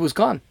it was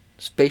gone.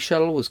 Space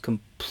shuttle was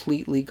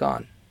completely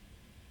gone.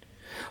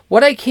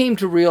 What I came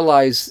to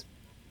realize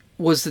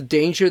was the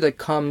danger that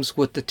comes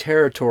with the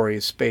territory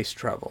of space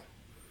travel.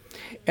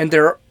 And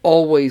there are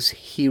always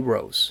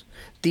heroes.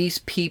 These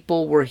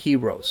people were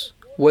heroes.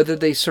 Whether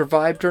they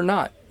survived or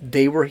not,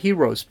 they were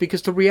heroes.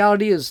 Because the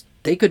reality is,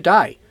 they could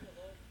die.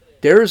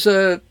 There's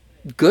a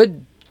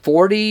good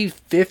 40,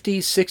 50,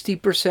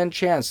 60%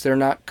 chance they're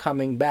not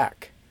coming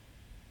back.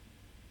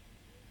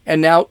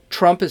 And now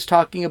Trump is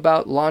talking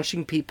about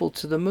launching people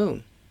to the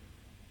moon.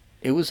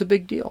 It was a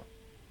big deal.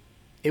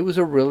 It was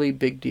a really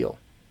big deal.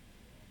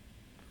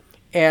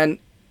 And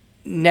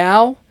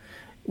now,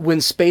 when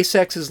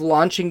SpaceX is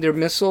launching their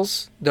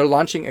missiles,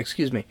 launching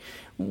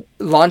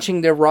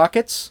their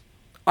rockets,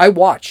 I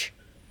watch.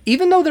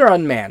 Even though they're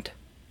unmanned,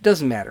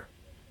 doesn't matter.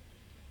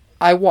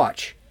 I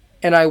watch.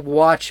 And I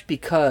watch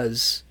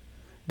because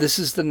this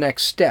is the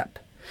next step.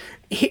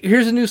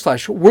 Here's a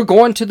newsflash. We're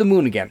going to the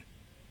moon again.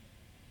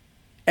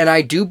 And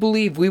I do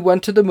believe we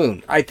went to the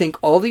moon. I think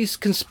all these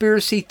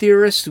conspiracy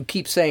theorists who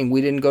keep saying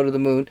we didn't go to the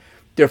moon,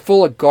 they're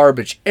full of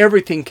garbage.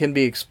 Everything can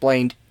be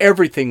explained.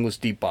 Everything was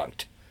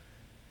debunked.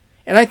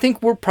 And I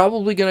think we're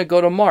probably going to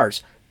go to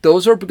Mars.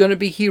 Those are going to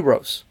be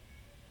heroes.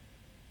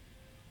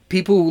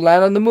 People who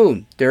land on the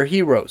moon, they're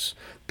heroes.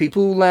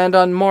 People who land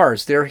on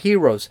Mars, they're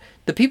heroes.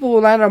 The people who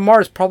land on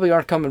Mars probably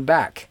aren't coming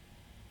back.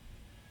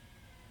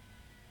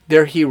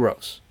 They're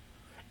heroes.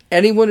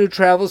 Anyone who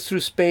travels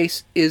through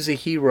space is a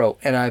hero,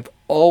 and I've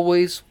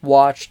always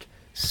watched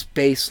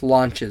space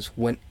launches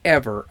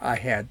whenever I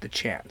had the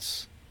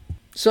chance.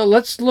 So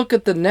let's look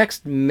at the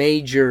next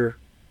major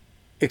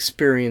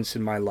experience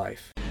in my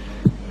life.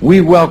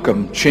 We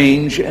welcome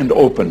change and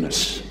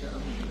openness,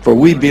 for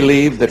we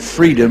believe that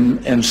freedom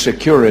and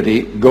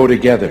security go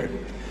together,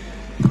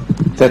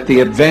 that the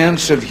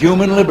advance of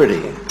human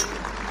liberty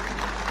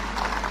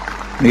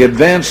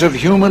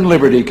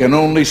can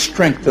only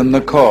strengthen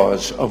the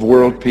cause of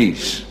world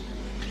peace.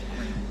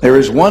 There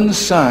is one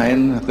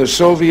sign the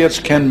Soviets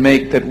can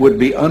make that would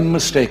be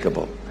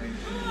unmistakable,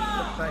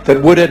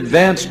 that would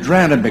advance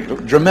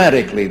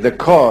dramatically the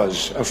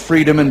cause of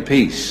freedom and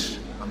peace.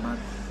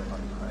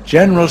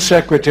 General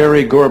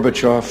Secretary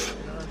Gorbachev,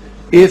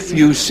 if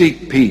you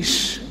seek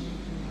peace,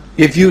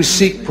 if you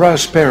seek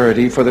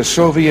prosperity for the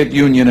Soviet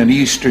Union and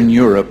Eastern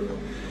Europe,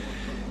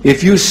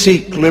 if you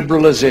seek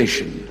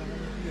liberalization,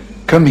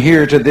 come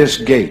here to this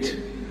gate.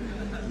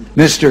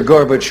 Mr.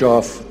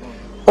 Gorbachev,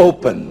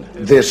 open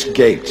this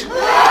gate.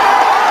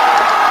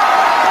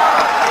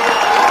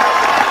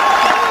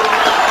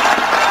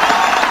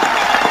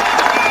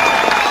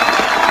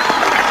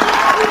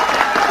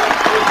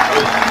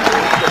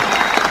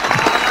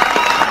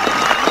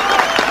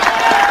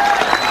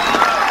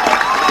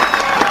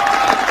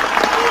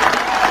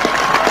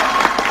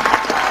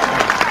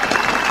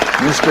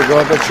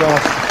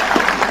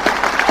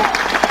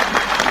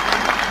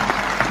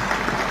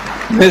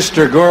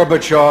 Mr.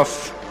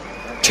 Gorbachev,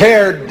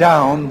 Tear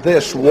down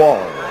this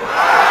wall.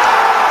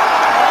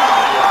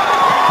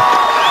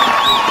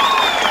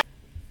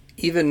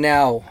 Even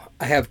now,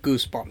 I have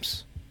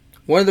goosebumps.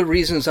 One of the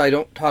reasons I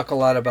don't talk a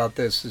lot about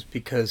this is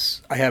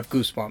because I have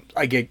goosebumps.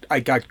 I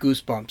got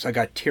goosebumps. I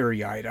got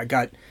teary-eyed. I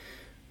got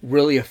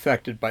really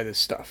affected by this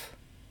stuff.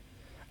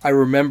 I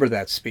remember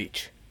that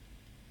speech.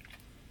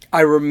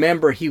 I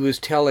remember he was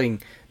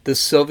telling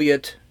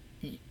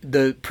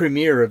the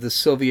premier of the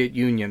Soviet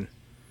Union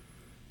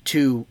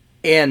to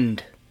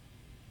end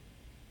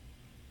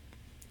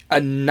a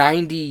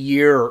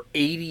 90-year or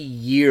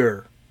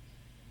 80-year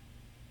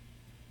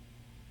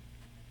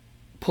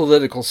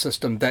political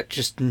system that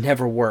just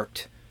never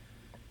worked.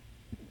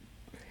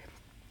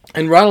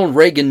 And Ronald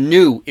Reagan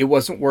knew it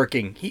wasn't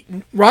working.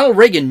 Ronald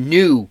Reagan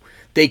knew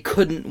they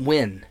couldn't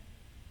win.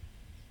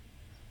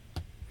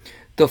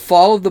 The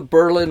fall of the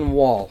Berlin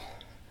Wall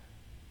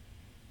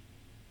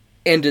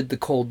ended the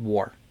Cold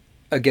War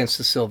against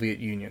the Soviet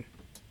Union.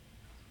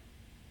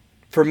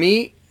 For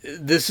me,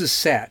 this is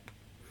sad.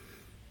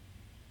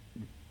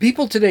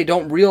 People today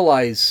don't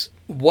realize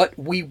what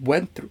we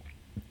went through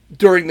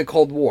during the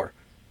Cold War.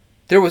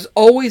 There was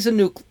always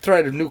a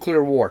threat of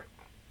nuclear war.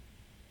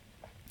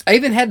 I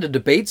even had to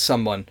debate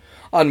someone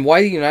on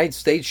why the United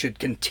States should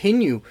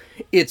continue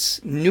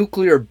its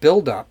nuclear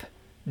buildup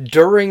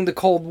during the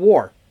Cold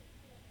War.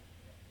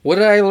 What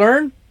did I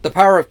learn? The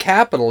power of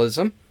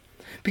capitalism.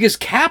 Because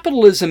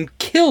capitalism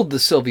killed the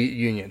Soviet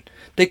Union.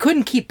 They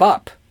couldn't keep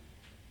up.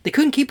 They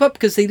couldn't keep up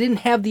because they didn't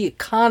have the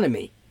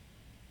economy.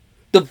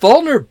 The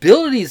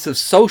vulnerabilities of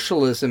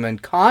socialism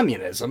and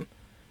communism,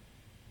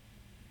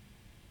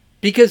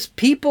 because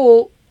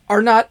people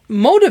are not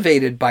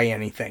motivated by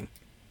anything.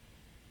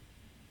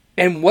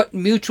 And what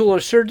mutual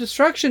assured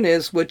destruction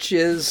is, which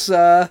is,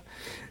 well,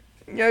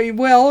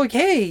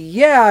 hey,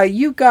 yeah,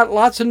 you've got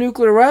lots of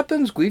nuclear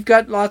weapons, we've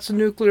got lots of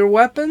nuclear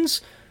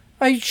weapons,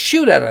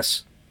 shoot at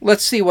us.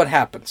 Let's see what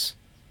happens.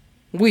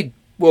 We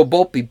will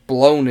both be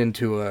blown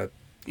into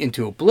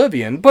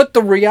oblivion, but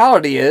the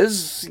reality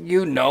is,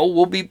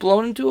 we'll be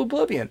blown into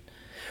oblivion.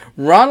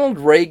 Ronald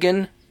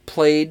Reagan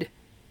played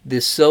the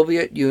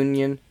Soviet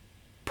Union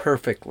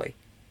perfectly.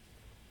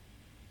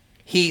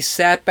 He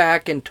sat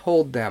back and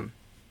told them,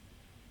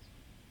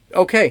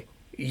 okay,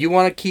 you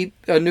want to keep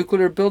a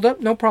nuclear buildup?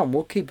 No problem,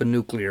 we'll keep a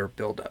nuclear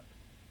buildup.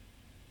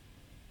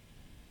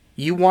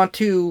 You want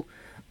to,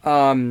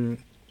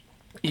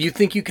 you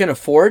think you can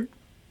afford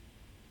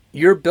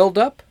your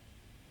buildup?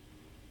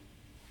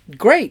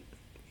 Great.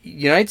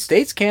 United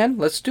States can.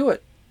 Let's do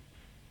it.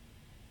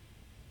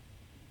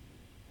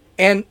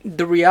 And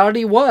the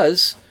reality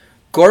was,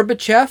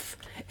 Gorbachev,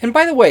 and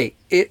by the way,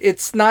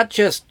 it's not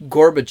just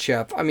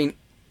Gorbachev. I mean,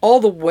 all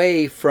the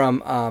way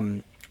from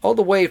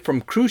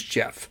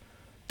Khrushchev,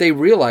 they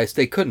realized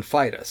they couldn't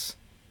fight us.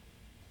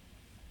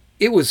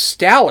 It was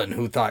Stalin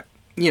who thought,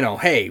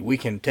 hey, we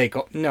can take.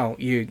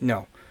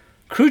 No.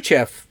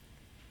 Khrushchev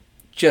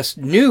just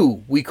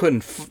knew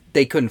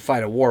they couldn't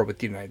fight a war with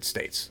the United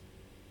States.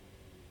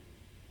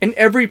 And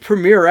every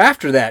premier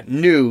after that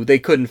knew they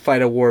couldn't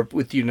fight a war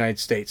with the United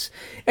States.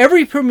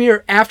 Every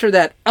premier after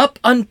that, up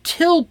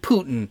until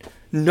Putin,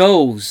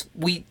 knows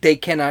they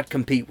cannot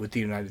compete with the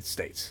United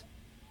States.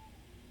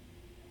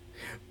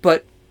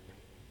 But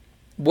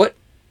what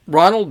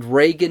Ronald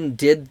Reagan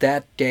did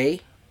that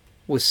day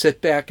was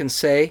sit back and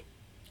say,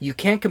 you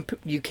can't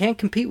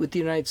compete with the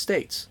United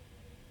States.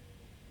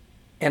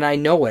 And I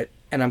know it,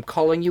 and I'm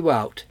calling you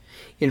out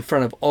in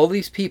front of all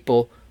these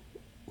people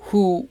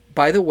who,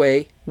 by the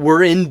way,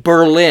 were in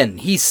Berlin.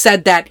 He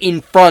said that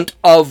in front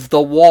of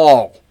the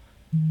wall.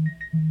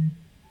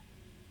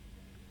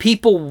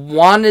 People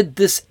wanted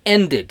this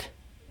ended.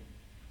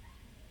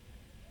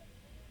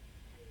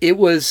 It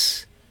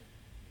was...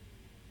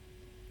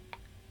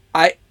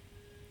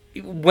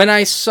 When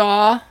I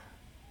saw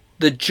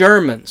the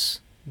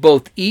Germans,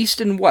 both East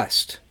and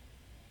West,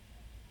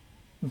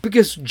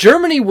 because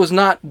Germany was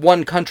not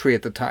one country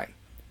at the time.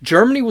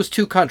 Germany was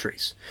two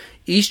countries.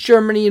 East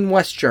Germany and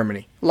West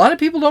Germany. A lot of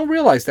people don't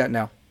realize that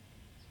now.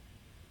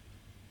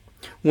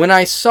 When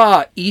I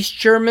saw East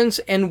Germans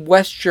and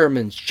West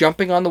Germans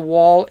jumping on the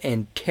wall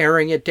and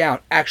tearing it down,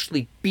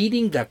 actually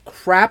beating the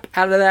crap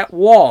out of that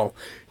wall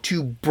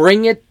to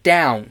bring it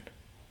down,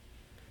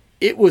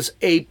 it was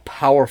a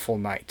powerful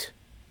night.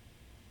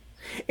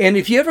 And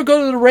if you ever go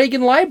to the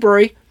Reagan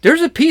Library,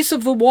 there's a piece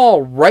of the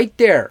wall right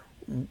there,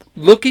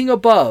 looking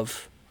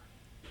above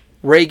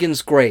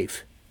Reagan's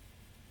grave.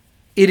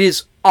 It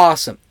is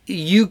awesome.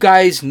 You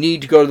guys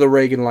need to go to the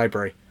Reagan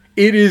Library.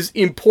 It is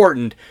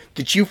important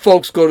that you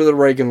folks go to the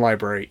Reagan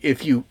Library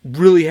if you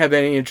really have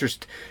any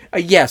interest.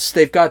 Yes,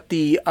 they've got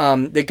they've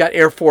got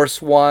Air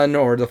Force One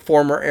or the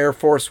former Air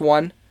Force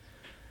One,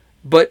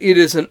 but it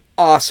is an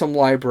awesome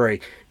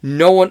library.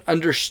 No one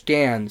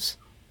understands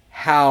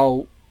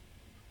how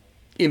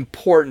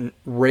important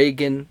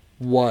Reagan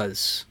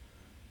was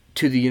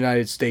to the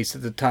United States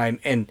at the time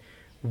and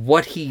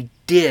what he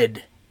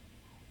did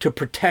to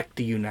protect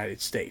the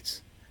United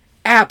States.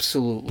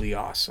 Absolutely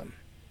awesome.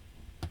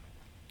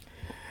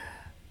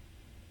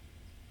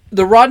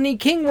 The Rodney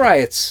King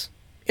riots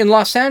in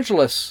Los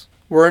Angeles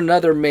were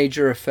another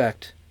major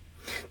effect.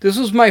 This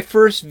was my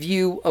first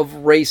view of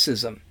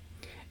racism.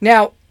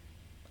 Now,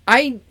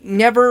 I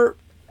never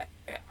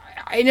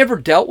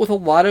dealt with a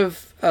lot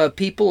of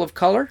people of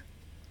color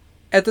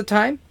at the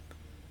time.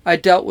 I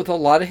dealt with a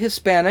lot of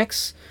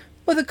Hispanics,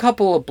 with a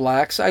couple of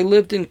blacks. I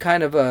lived in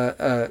kind of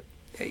a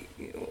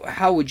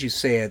how would you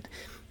say it,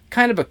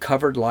 kind of a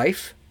covered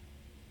life.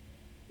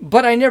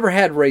 But I never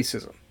had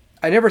racism.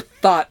 I never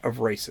thought of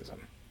racism.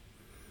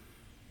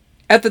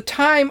 At the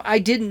time, I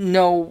didn't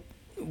know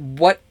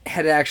what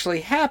had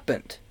actually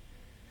happened.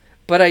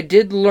 But I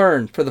did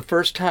learn for the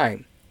first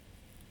time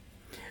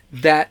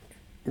that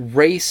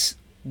race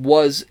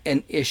was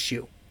an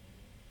issue.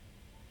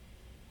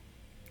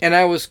 And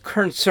I was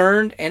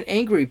concerned and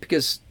angry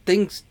because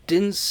things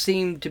didn't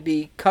seem to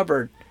be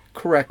covered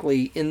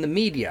correctly in the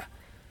media.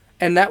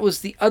 And that was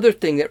the other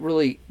thing that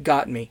really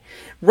got me.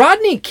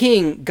 Rodney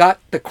King got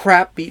the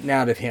crap beaten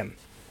out of him.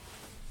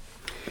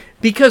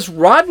 Because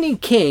Rodney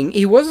King,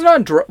 he wasn't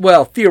on drugs.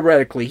 Well,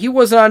 theoretically, he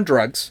wasn't on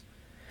drugs.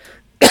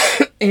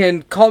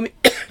 And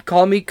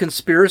call me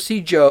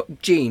Conspiracy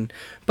Gene.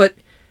 But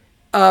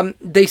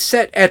they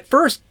said, at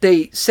first,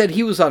 they said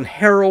he was on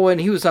heroin,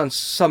 he was on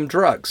some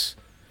drugs.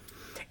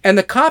 And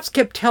the cops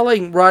kept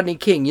telling Rodney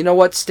King, you know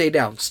what, stay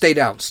down, stay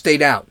down, stay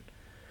down.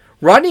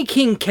 Rodney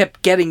King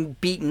kept getting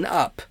beaten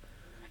up.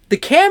 The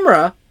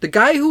camera, the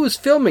guy who was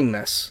filming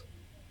this,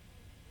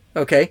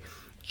 okay,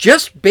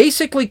 just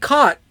basically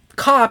caught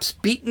cops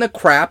beating the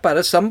crap out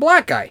of some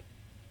black guy.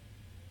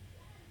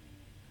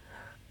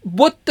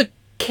 What the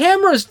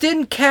cameras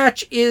didn't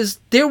catch is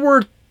there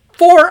were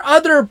 4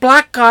 other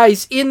black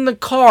guys in the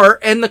car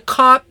and the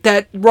cop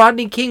that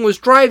Rodney King was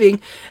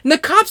driving, and the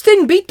cops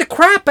didn't beat the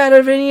crap out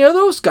of any of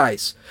those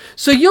guys.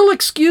 So you'll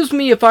excuse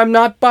me if I'm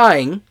not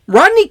buying.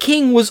 Rodney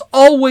King was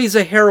always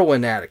a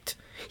heroin addict.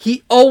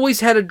 He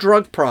always had a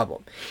drug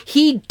problem.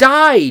 He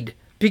died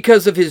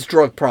because of his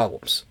drug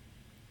problems.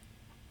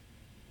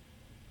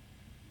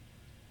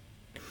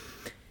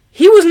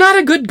 He was not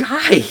a good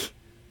guy.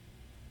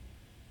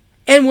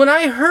 And when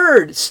I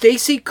heard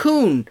Stacy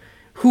Koon,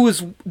 who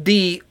was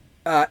the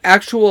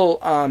actual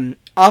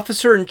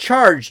officer in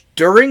charge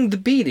during the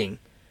beating,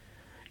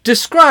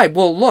 describe,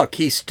 well, look,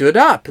 he stood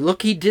up.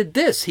 Look, he did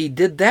this. He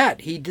did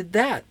that. He did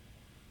that.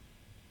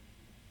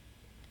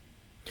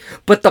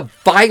 But the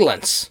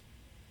violence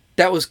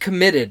that was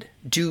committed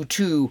due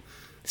to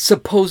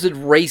supposed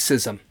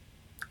racism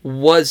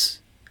was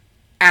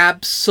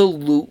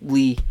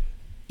absolutely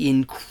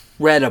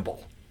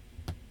incredible.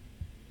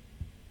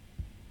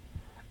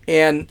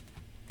 And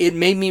it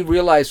made me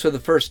realize for the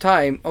first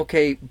time,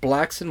 okay,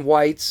 blacks and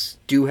whites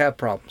do have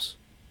problems.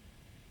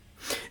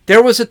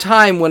 There was a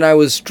time when I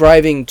was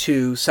driving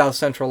to South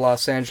Central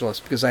Los Angeles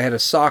because I had a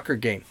soccer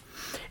game.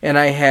 And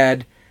I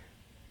had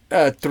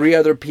 3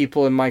 other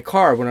people in my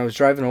car when I was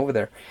driving over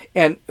there.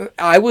 And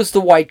I was the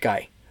white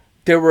guy.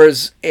 There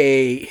was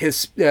a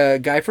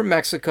guy from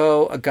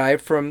Mexico, a guy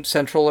from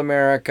Central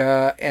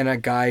America, and a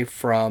guy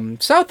from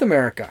South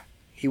America.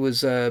 He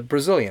was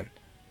Brazilian.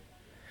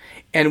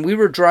 And we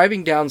were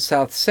driving down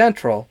South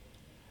Central,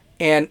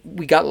 and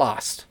we got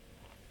lost.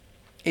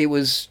 It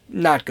was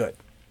not good.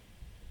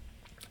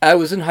 I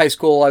was in high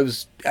school. I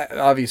was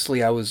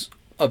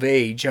of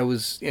age. I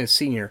was a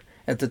senior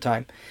at the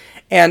time.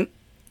 And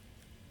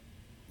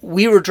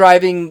we were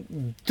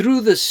driving through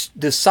the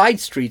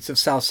side streets of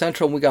South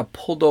Central, and we got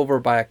pulled over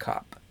by a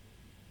cop.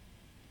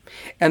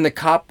 And the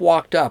cop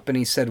walked up, and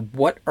he said,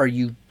 "What are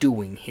you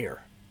doing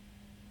here?"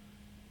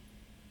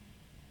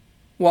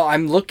 Well,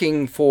 I'm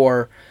looking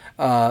for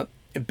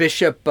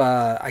Bishop,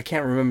 I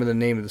can't remember the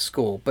name of the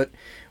school, but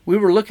we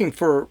were looking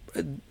for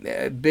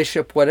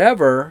Bishop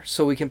whatever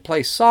so we can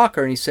play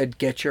soccer. And he said,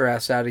 "Get your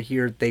ass out of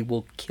here. They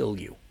will kill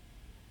you."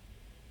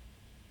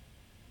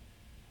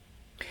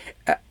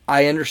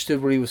 I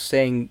understood what he was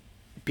saying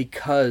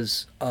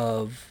because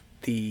of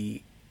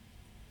the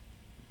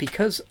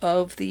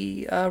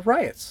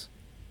riots.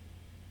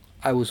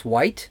 I was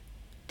white.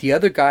 The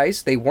other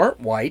guys, they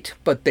weren't white,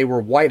 but they were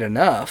white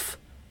enough.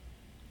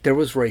 There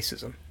was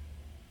racism.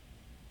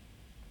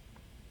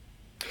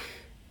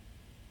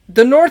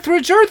 The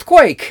Northridge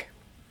earthquake.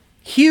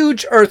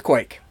 Huge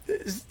earthquake.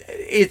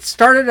 It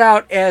started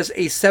out as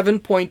a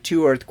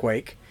 7.2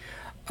 earthquake.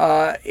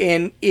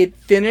 And it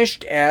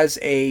finished as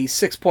a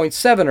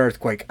 6.7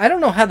 earthquake. I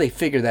don't know how they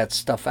figure that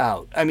stuff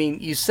out. I mean,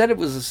 you said it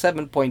was a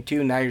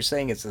 7.2, now you're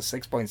saying it's a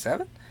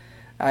 6.7?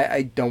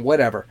 I don't,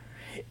 whatever.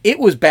 It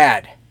was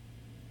bad.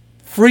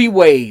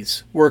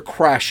 Freeways were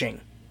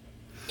crashing.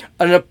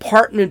 An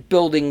apartment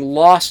building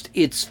lost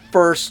its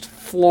first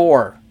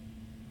floor.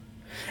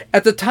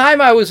 At the time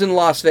I was in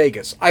Las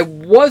Vegas, I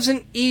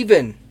wasn't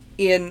even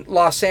in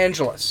Los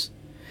Angeles.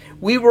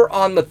 We were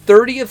on the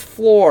 30th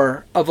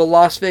floor of a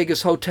Las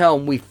Vegas hotel,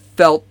 and we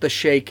felt the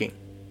shaking.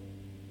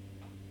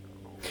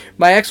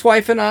 My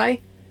ex-wife and I,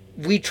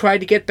 we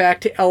tried to get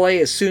back to LA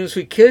as soon as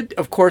we could.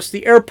 Of course,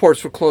 the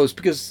airports were closed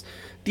because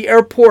the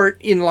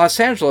airport in Los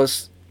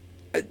Angeles,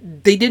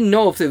 they didn't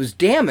know if it was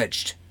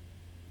damaged.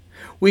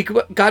 We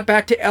got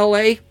back to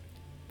LA.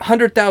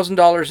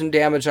 $100,000 in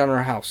damage on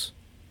our house.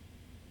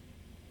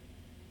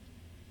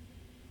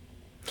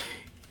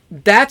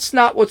 That's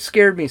not what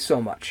scared me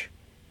so much.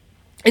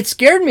 It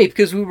scared me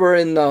because we were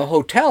in the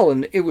hotel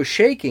and it was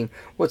shaking.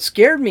 What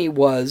scared me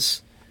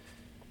was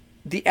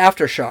the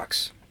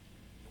aftershocks.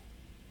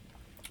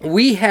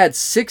 We had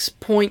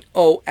 6.0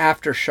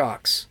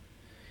 aftershocks.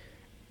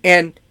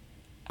 And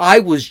I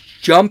was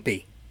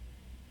jumpy.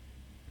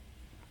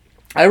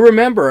 I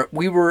remember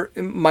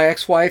my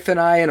ex-wife and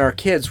I and our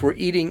kids were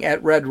eating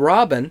at Red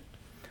Robin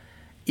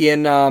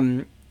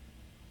in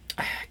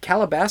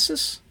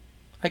Calabasas,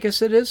 I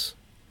guess it is.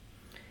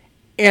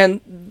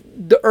 And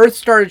the earth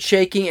started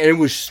shaking and it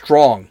was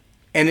strong.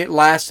 And it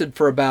lasted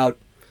for about,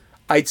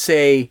 I'd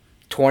say,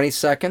 20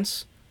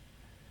 seconds.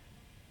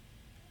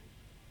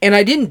 And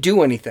I didn't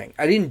do anything.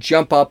 I didn't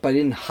jump up. I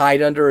didn't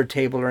hide under a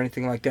table or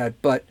anything like that.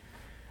 But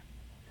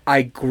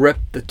I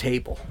gripped the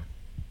table.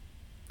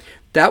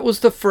 That was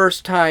the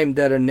first time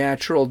that a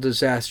natural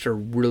disaster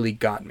really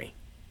got me.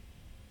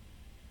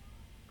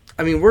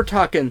 I mean, we're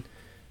talking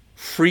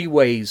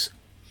freeways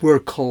were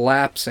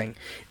collapsing.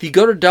 If you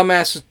go to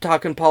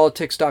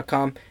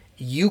dumbassestalkingpolitics.com,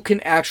 you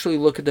can actually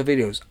look at the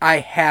videos. I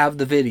have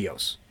the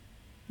videos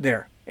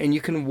there, and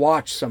you can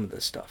watch some of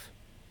this stuff.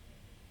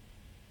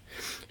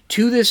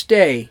 To this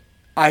day,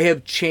 I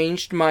have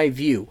changed my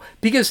view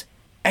because,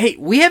 hey,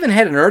 we haven't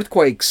had an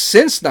earthquake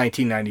since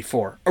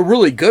 1994, a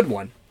really good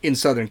one in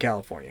Southern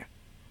California.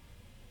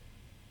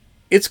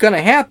 It's going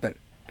to happen.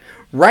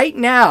 Right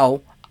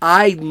now,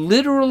 I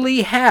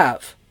literally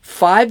have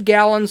 5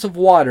 gallons of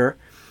water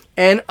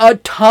and a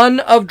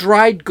ton of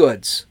dried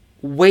goods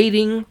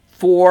waiting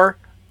for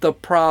the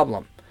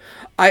problem.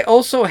 I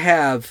also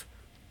have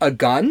a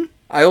gun.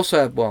 I also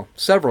have,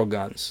 several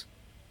guns.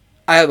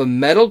 I have a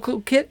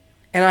medical kit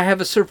and I have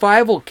a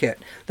survival kit.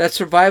 That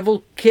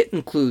survival kit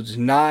includes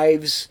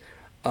knives,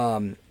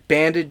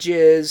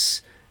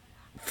 bandages,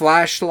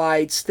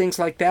 flashlights, things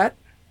like that.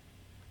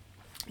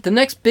 The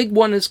next big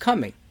one is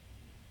coming.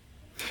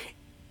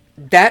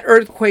 That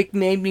earthquake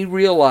made me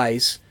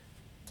realize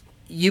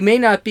you may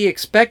not be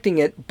expecting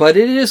it, but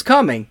it is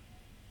coming.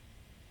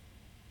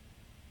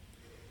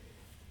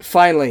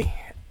 Finally,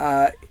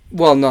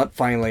 not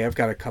finally, I've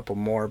got a couple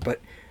more, but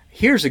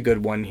here's a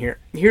good one here.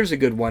 Here's a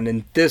good one,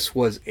 and this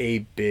was a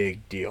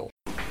big deal.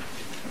 All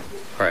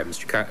right,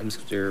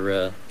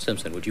 Mr.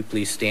 Simpson, would you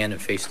please stand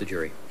and face the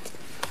jury?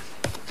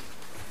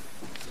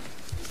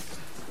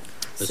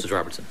 Mrs.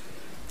 Robertson.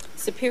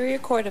 Superior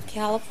Court of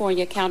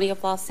California, County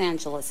of Los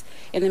Angeles,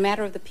 in the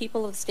matter of the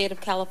people of the state of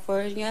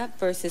California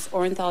versus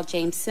Orenthal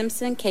James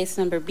Simpson, case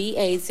number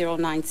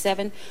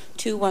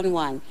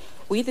BA097211.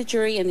 We, the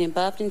jury, in the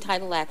above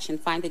entitled action,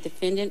 find the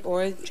defendant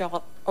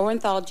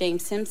Orenthal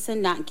James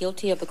Simpson not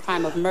guilty of the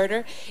crime of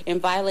murder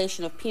in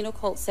violation of Penal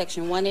Code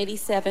Section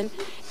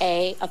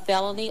 187A, a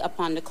felony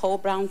upon Nicole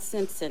Brown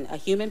Simpson, a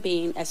human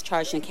being, as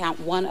charged in count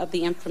 1 of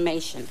the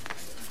information.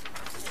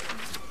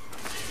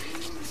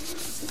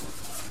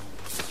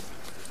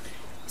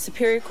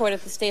 Superior Court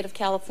of the State of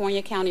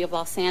California, County of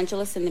Los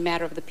Angeles, in the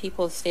matter of the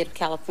people of the State of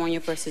California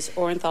versus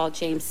Orenthal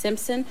James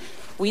Simpson.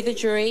 We, the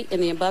jury, in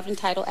the above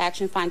entitled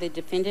action, find the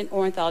defendant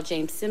Orenthal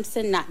James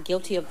Simpson not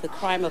guilty of the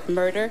crime of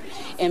murder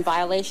in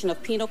violation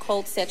of Penal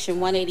Code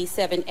Section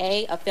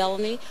 187A, a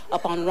felony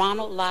upon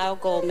Ronald Lyle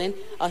Goldman,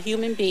 a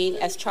human being,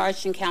 as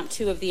charged in count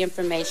 2 of the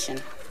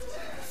information.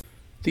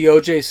 The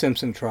O.J.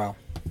 Simpson trial.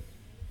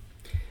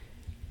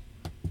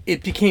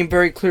 It became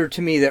very clear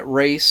to me that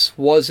race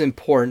was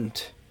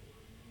important.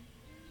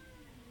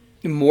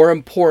 More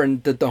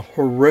important than the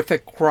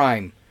horrific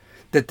crime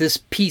that this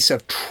piece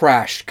of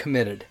trash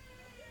committed.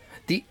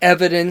 The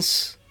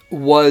evidence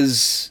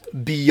was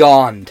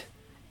beyond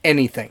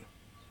anything.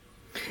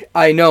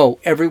 I know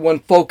everyone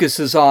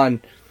focuses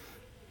on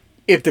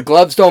if the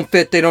gloves don't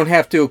fit, they don't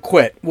have to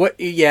acquit. What?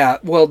 Yeah,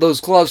 well,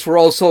 those gloves were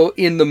also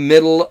in the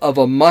middle of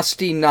a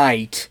musty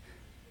night,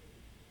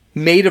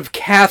 made of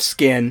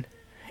calfskin,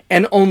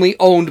 and only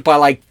owned by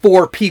like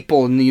 4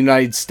 people in the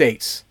United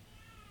States.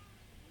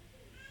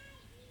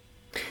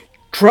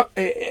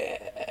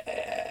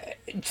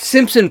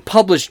 Simpson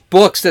published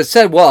books that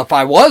said, well, if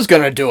I was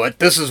going to do it,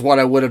 this is what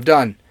I would have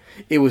done.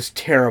 It was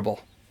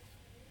terrible.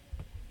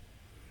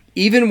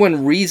 Even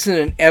when reason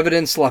and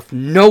evidence left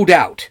no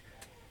doubt,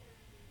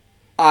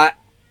 I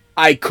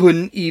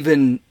couldn't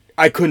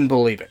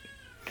believe it.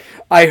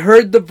 I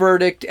heard the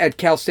verdict at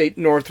Cal State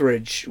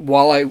Northridge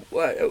while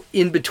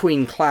in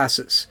between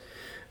classes.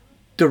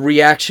 The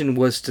reaction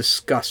was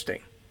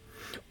disgusting.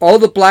 All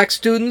the black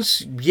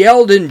students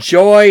yelled in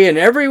joy, and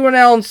everyone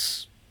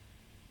else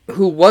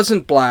who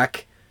wasn't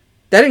black,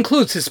 that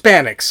includes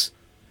Hispanics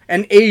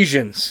and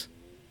Asians,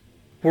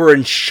 were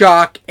in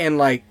shock and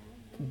like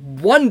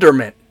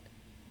wonderment.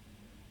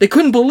 They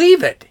couldn't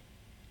believe it.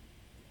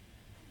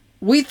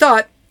 We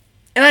thought,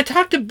 and I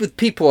talked with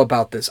people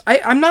about this.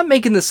 I'm not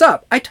making this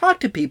up. I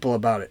talked to people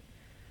about it.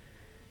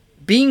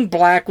 Being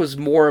black was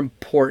more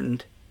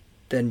important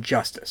than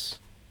justice.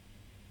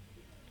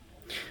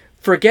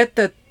 Forget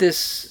that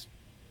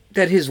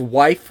his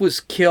wife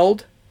was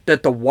killed,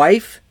 that the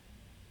wife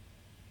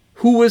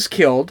who was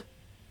killed.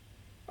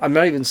 I'm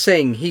not even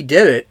saying he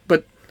did it,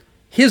 but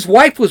his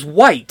wife was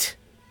white.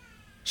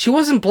 She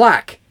wasn't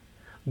black.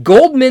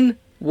 Goldman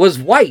was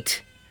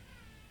white.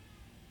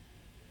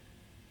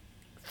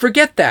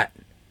 Forget that.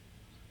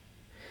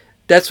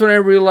 That's when I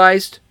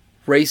realized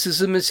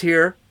racism is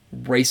here,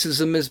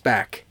 racism is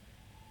back.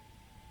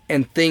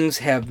 And things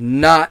have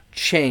not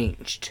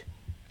changed.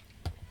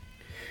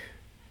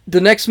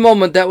 The next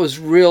moment that was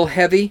real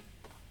heavy,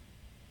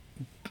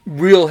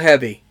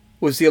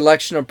 was the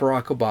election of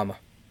Barack Obama.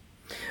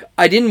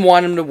 I didn't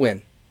want him to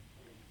win,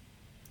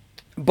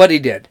 but he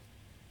did.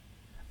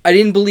 I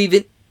didn't believe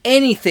in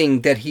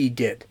anything that he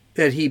did,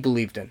 that he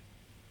believed in.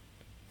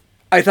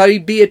 I thought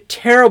he'd be a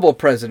terrible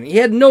president. He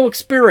had no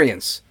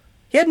experience.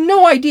 He had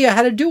no idea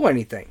how to do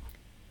anything.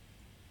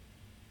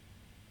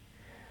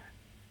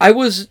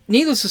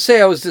 Needless to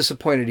say, I was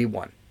disappointed he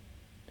won.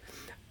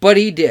 But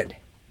he did.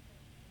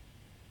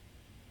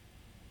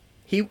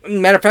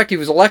 Matter of fact, he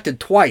was elected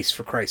twice,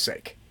 for Christ's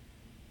sake.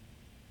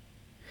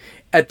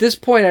 At this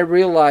point, I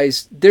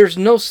realized there's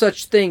no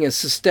such thing as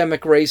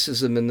systemic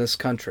racism in this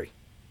country.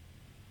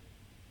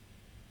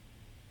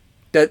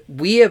 That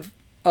we have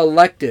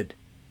elected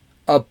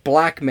a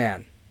black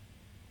man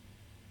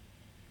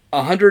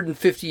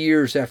 150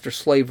 years after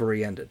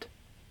slavery ended.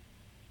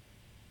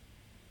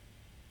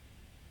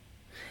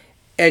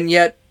 And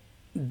yet,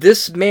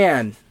 this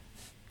man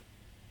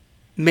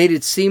made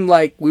it seem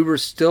like we were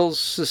still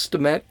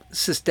systemically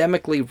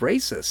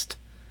racist.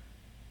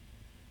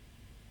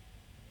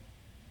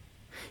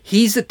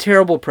 He's a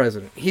terrible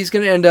president. He's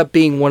going to end up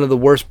being one of the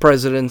worst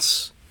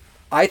presidents,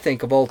 I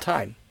think, of all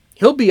time.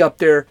 He'll be up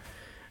there.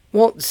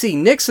 Well, see,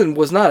 Nixon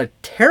was not a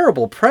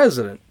terrible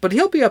president, but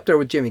he'll be up there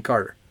with Jimmy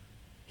Carter.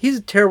 He's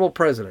a terrible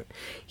president.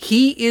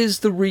 He is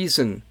the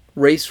reason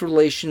race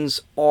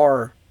relations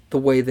are the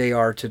way they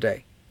are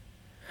today.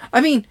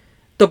 I mean,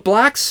 the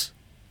blacks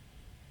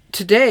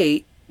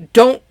today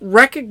don't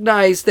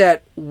recognize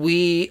that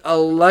we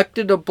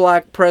elected a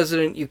black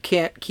president. You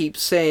can't keep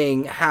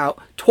saying how.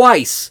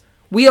 Twice.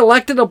 We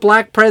elected a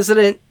black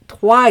president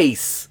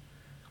twice.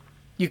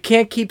 You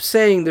can't keep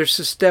saying there's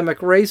systemic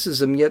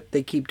racism, yet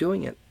they keep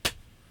doing it.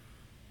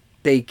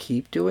 They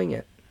keep doing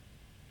it.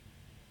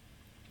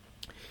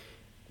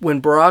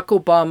 When Barack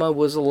Obama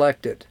was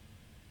elected,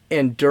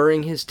 and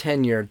during his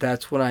tenure,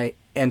 that's when I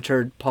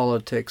entered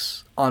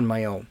politics on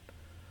my own.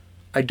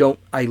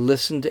 I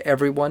listened to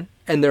everyone,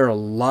 and there are a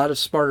lot of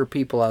smarter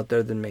people out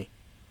there than me.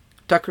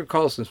 Tucker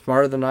Carlson,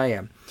 smarter than I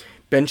am.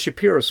 Ben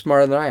Shapiro,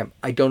 smarter than I am.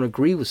 I don't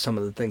agree with some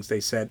of the things they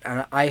said,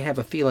 and I have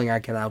a feeling I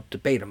can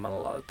out-debate them on a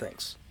lot of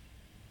things.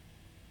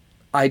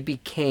 I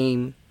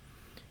became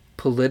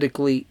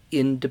politically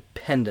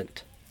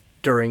independent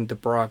during the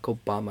Barack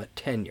Obama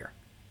tenure.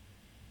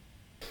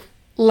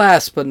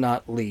 Last but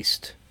not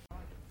least,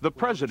 the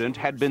president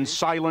had been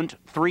silent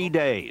 3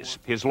 days.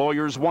 His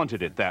lawyers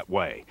wanted it that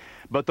way.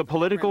 But the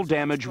political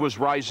damage was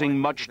rising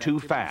much too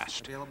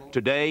fast.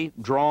 Today,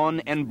 drawn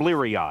and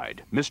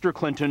bleary-eyed, Mr.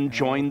 Clinton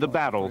joined the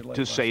battle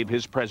to save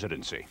his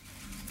presidency.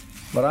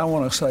 But I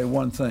want to say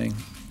one thing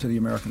to the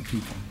American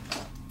people.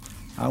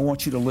 I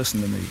want you to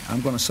listen to me.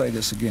 I'm going to say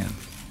this again.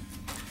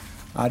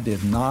 I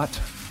did not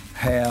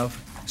have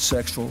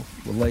sexual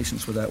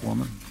relations with that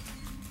woman,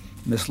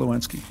 Miss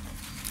Lewinsky.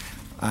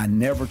 I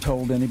never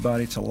told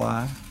anybody to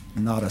lie,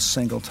 not a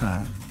single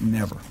time,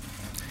 never.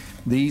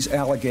 These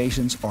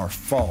allegations are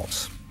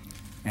false,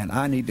 and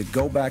I need to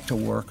go back to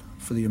work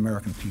for the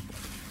American people.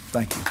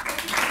 Thank you.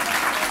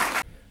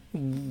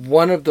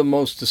 One of the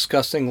most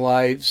disgusting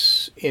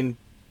lies in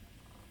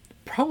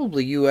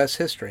probably U.S.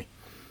 history.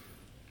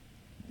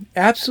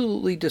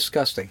 Absolutely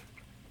disgusting.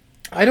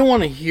 I don't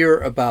want to hear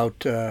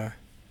about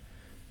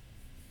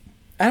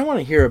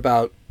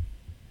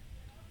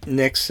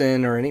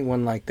Nixon or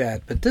anyone like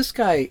that, but this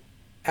guy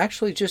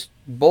actually just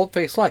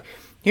bold-faced lied.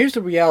 Here's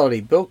the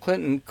reality. Bill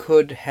Clinton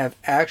could have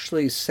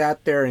actually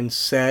sat there and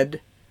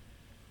said,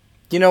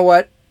 you know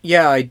what?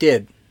 Yeah, I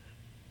did.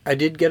 I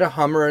did get a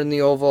Hummer in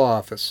the Oval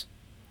Office.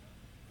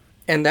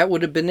 And that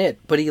would have been it.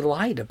 But he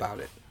lied about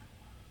it.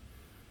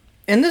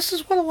 And this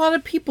is what a lot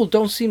of people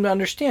don't seem to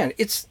understand.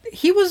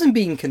 He wasn't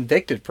being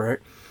convicted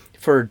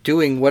for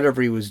doing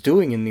whatever he was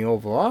doing in the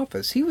Oval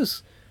Office. He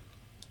was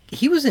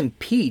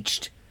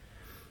impeached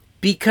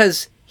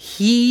because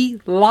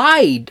he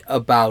lied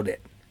about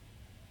it.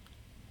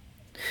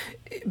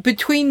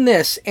 Between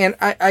this and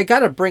I got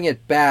to bring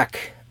it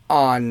back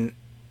on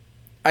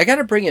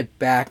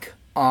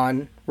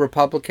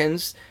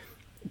Republicans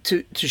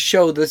to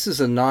show this is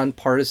a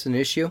nonpartisan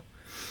issue.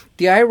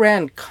 The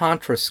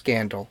Iran-Contra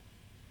scandal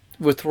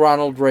with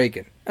Ronald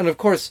Reagan. And of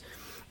course,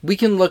 we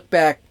can look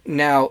back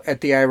now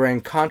at the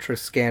Iran-Contra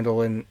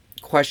scandal and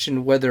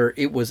question whether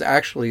it was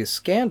actually a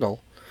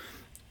scandal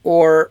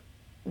or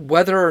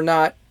whether or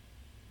not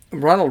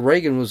Ronald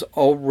Reagan was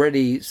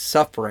already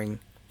suffering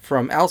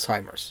from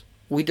Alzheimer's.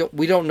 We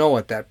don't know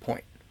at that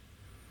point.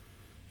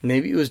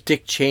 Maybe it was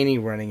Dick Cheney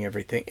running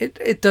everything.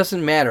 It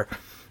doesn't matter.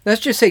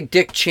 Let's just say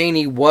Dick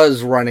Cheney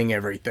was running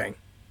everything.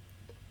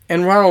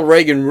 And Ronald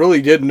Reagan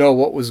really didn't know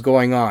what was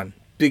going on.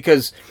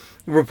 Because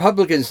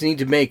Republicans need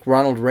to make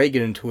Ronald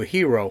Reagan into a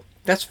hero.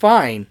 That's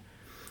fine.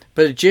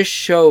 But it just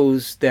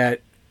shows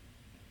that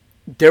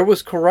there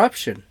was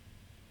corruption.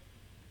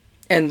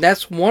 And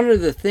that's one of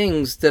the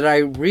things that I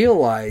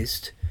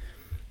realized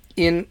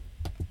in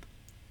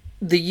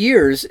the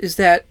years is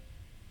that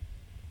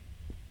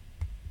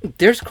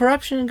there's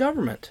corruption in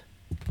government.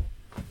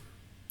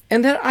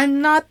 And that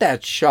I'm not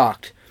that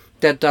shocked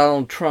that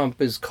Donald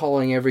Trump is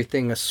calling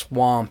everything a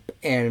swamp.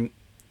 And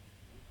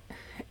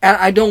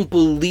I don't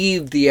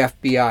believe the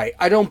FBI.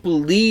 I don't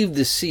believe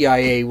the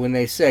CIA when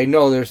they say,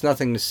 no, there's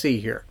nothing to see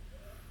here.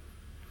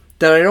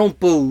 That I don't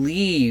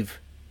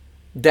believe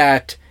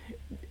that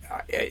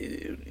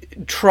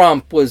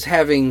Trump was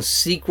having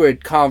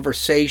secret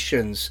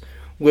conversations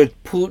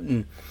with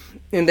Putin,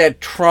 and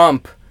that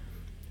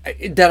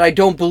I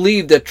don't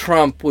believe that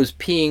Trump was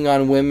peeing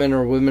on women,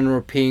 or women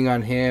were peeing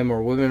on him,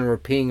 or women were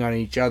peeing on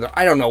each other.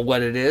 I don't know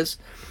what it is.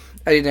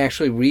 I didn't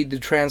actually read the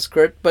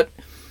transcript, but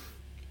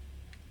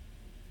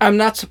I'm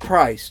not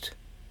surprised,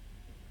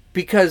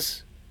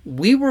 because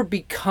we were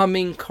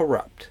becoming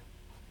corrupt.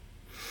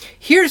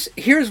 Here's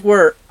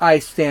where I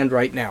stand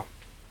right now.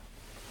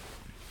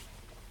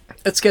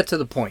 Let's get to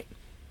the point.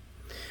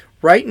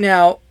 Right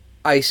now,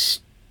 I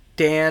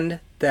stand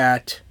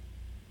that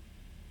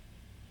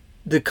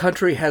the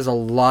country has a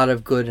lot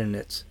of good in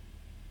it,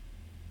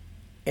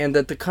 and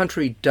that the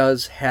country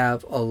does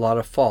have a lot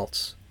of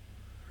faults.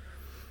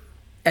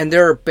 And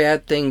there are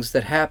bad things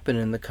that happen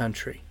in the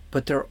country,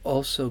 but there are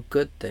also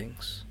good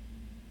things.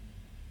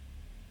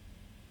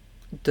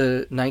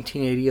 The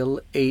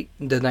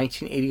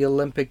 1980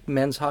 Olympic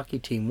men's hockey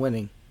team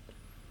winning.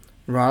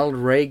 Ronald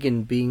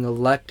Reagan being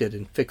elected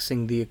and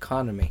fixing the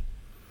economy.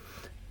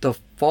 The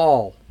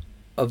fall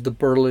of the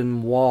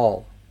Berlin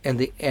Wall and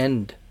the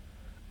end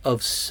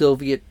of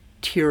Soviet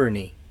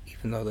tyranny,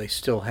 even though they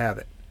still have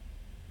it.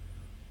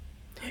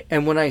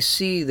 And when I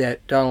see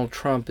that Donald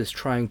Trump is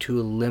trying to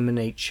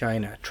eliminate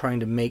China, trying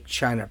to make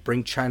China,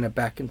 bring China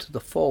back into the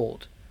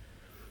fold,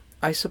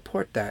 I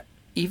support that.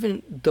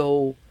 Even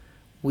though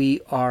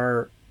we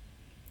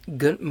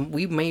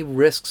may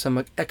risk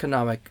some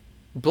economic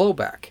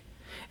blowback.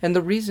 And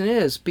the reason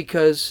is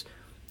because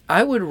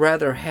I would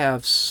rather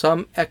have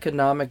some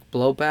economic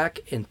blowback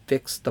and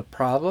fix the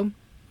problem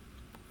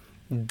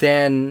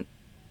than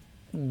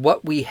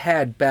what we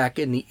had back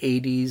in the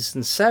 80s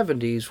and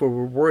 70s, where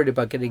we're worried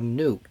about getting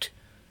nuked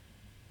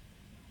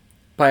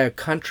by a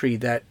country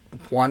that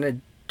wanted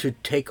to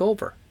take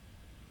over.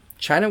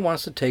 China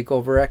wants to take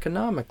over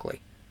economically.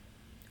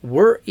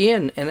 We're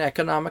in an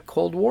economic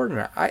Cold War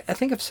now. I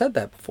think I've said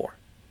that before.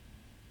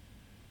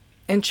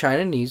 And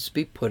China needs to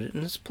be put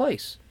in its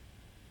place.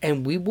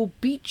 And we will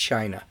beat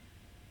China.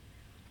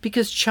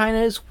 Because China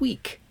is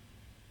weak.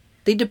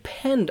 They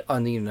depend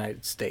on the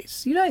United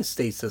States. The United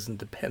States doesn't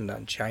depend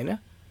on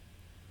China.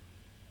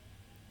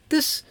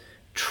 This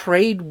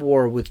trade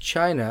war with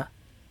China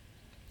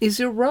is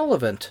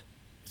irrelevant.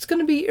 It's going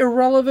to be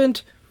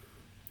irrelevant.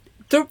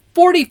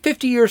 40,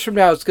 50 years from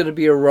now, it's going to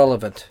be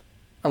irrelevant.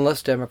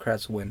 Unless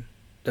Democrats win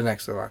the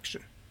next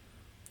election.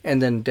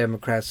 And then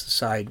Democrats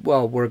decide,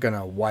 well, we're going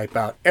to wipe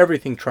out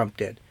everything Trump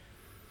did.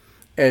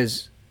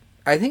 As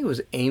I think it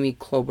was Amy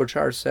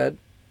Klobuchar said,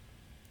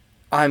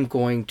 I'm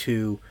going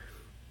to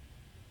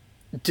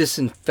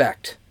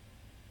disinfect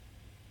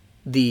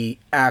the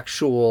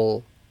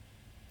actual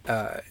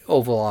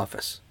Oval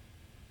Office.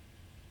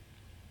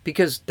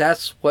 Because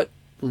that's what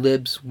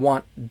libs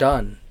want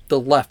done. The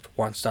left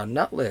wants done,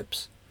 not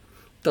libs.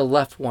 The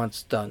left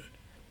wants done.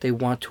 They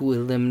want to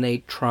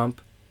eliminate Trump,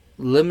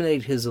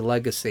 eliminate his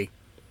legacy.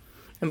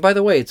 And by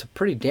the way, it's a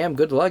pretty damn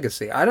good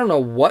legacy. I don't know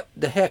what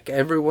the heck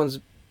everyone's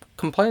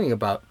complaining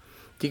about.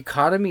 The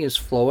economy is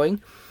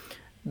flowing.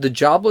 The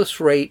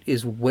jobless rate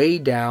is way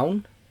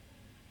down.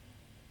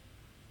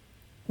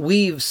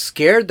 We've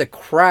scared the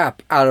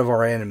crap out of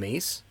our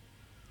enemies.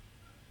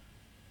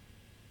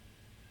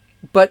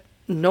 But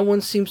no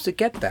one seems to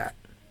get that.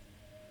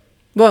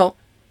 Well,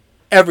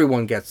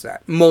 everyone gets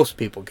that. Most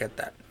people get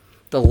that.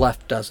 The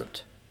left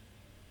doesn't.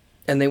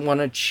 And they want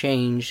to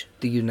change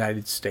the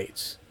United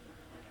States.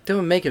 They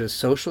want to make it a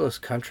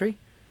socialist country.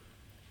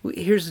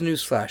 Here's the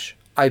newsflash.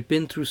 I've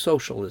been through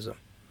socialism.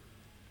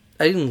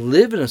 I didn't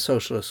live in a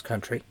socialist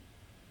country,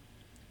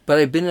 but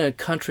I've been in a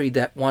country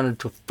that wanted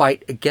to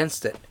fight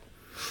against it.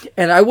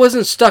 And I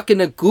wasn't stuck in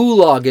a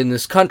gulag in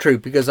this country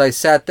because I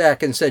sat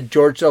back and said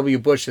George W.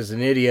 Bush is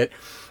an idiot.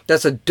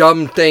 That's a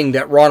dumb thing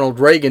that Ronald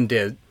Reagan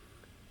did.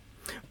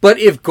 But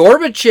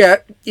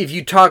if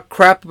you talk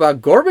crap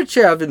about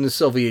Gorbachev in the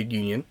Soviet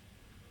Union,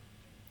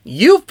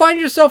 you find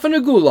yourself in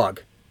a gulag.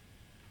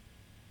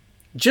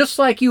 Just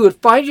like you would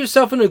find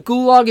yourself in a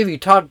gulag if you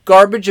talk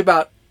garbage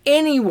about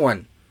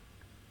anyone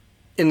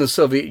in the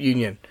Soviet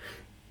Union.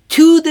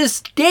 To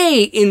this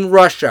day in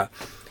Russia.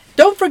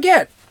 Don't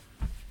forget,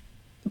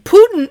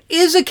 Putin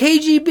is a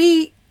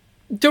KGB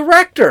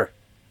director.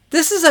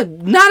 This is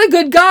not a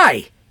good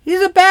guy.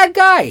 He's a bad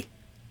guy.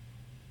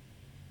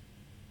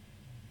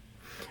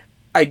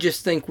 I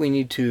just think we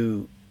need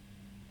to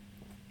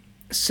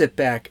sit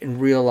back and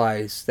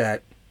realize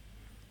that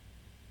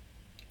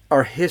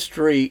Our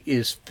history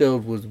is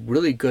filled with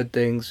really good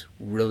things,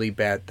 really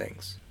bad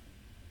things.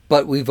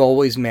 But we've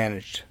always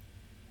managed.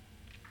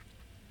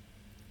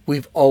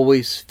 We've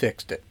always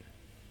fixed it.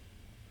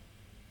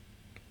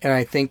 And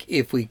I think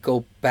if we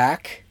go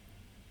back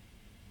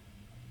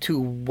to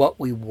what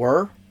we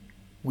were,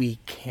 we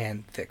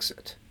can fix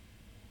it.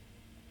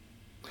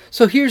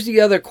 So here's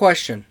the other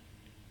question.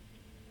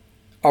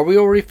 Are we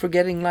already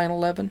forgetting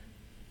 9/11?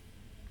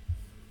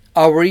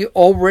 Are we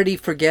already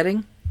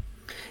forgetting?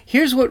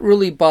 Here's what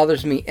really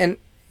bothers me. And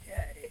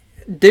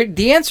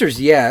the answer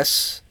is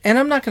yes. And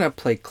I'm not going to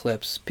play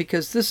clips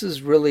because this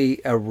is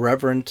really a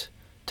reverent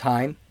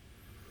time.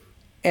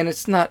 And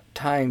it's not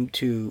time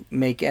to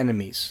make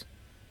enemies.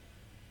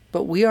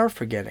 But we are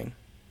forgetting.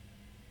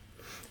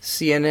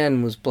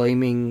 CNN was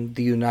blaming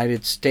the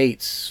United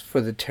States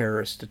for the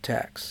terrorist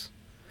attacks.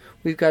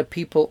 We've got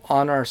people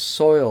on our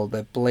soil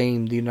that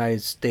blame the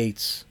United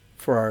States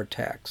for our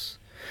attacks.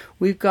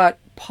 We've got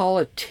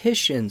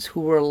politicians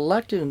who were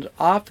elected into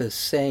office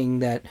saying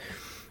that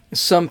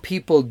some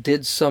people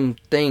did some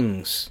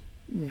things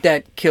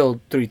that killed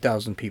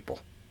 3,000 people.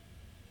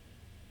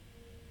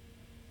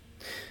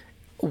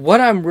 What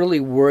I'm really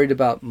worried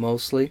about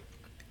mostly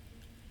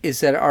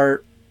is that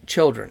our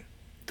children,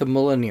 the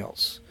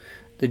millennials,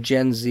 the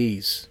Gen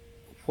Zs,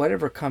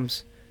 whatever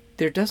comes,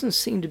 there doesn't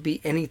seem to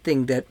be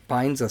anything that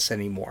binds us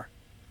anymore.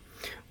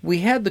 We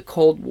had the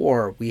Cold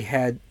War, we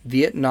had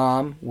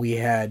Vietnam, we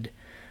had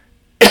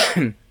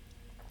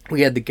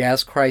the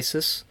gas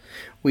crisis,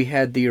 we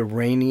had the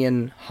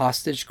Iranian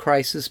hostage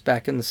crisis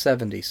back in the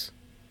 70s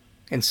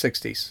and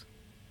 60s.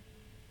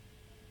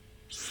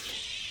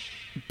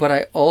 But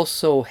I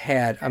also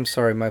had, I'm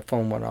sorry, my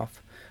phone went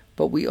off,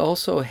 but we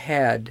also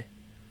had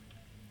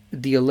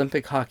the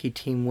Olympic hockey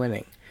team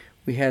winning.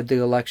 We had the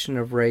election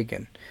of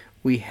Reagan.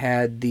 We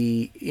had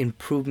the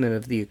improvement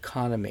of the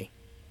economy.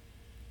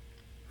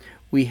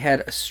 We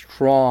had a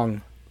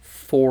strong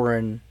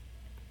foreign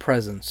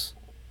presence.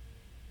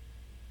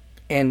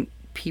 And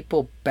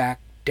people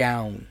backed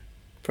down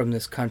from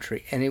this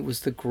country. And it was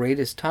the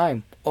greatest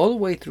time all the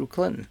way through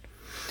Clinton.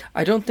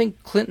 I don't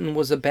think Clinton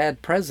was a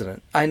bad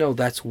president. I know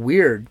that's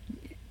weird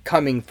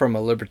coming from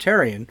a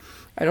libertarian.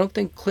 I don't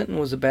think Clinton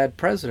was a bad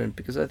president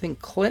because I think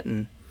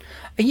Clinton...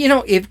 You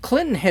know, if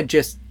Clinton had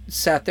just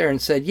sat there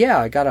and said, yeah,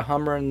 I got a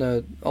Hummer in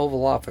the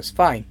Oval Office,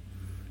 fine.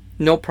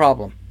 No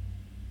problem.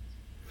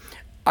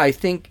 I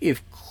think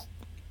if...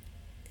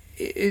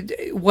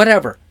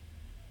 whatever.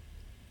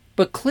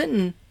 But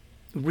Clinton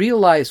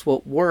realized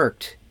what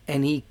worked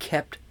and he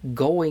kept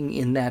going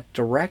in that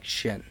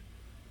direction.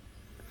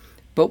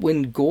 But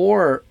when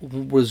Gore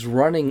was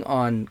running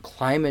on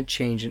climate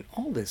change and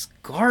all this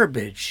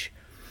garbage...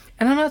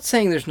 And I'm not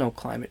saying there's no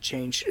climate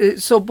change.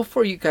 So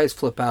before you guys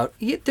flip out,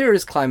 there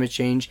is climate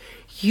change.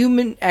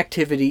 Human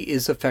activity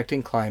is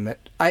affecting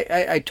climate.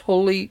 I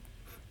totally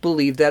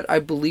believe that. I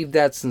believe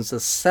that since the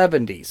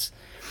 70s.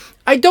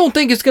 I don't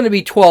think it's going to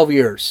be 12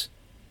 years.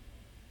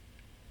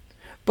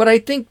 But I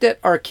think that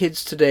our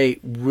kids today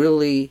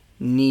really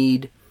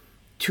need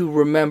to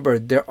remember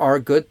there are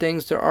good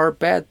things, there are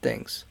bad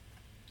things.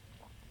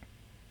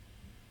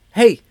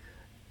 Hey,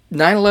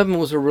 9/11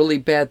 was a really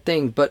bad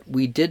thing, but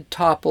we did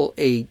topple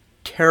a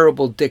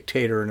terrible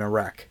dictator in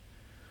Iraq.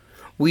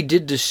 We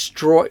did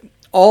destroy,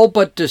 all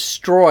but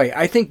destroy.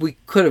 I think we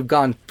could have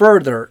gone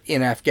further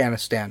in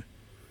Afghanistan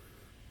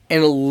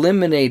and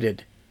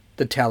eliminated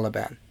the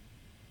Taliban.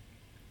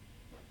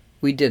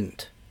 We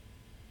didn't.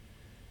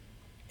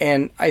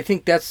 And I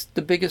think that's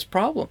the biggest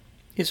problem,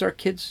 is our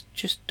kids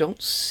just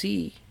don't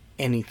see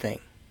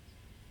anything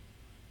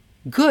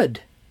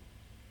good.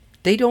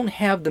 They don't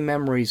have the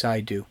memories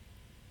I do.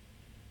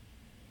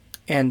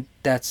 And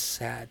that's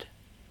sad.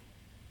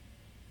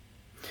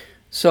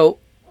 So,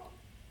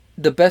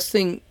 the best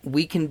thing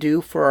we can do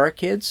for our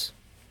kids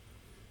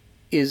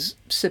is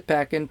sit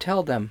back and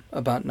tell them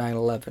about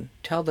 9/11.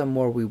 Tell them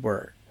where we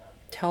were.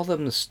 Tell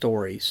them the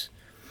stories.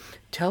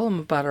 Tell them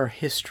about our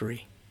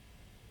history.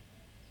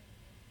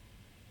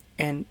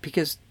 And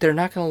because they're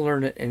not going to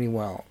learn it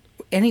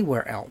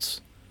anywhere else.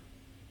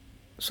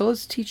 So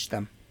let's teach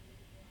them.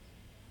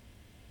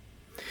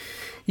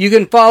 You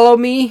can follow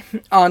me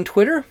on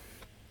Twitter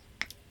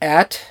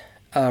at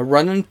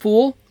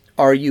Runninfool.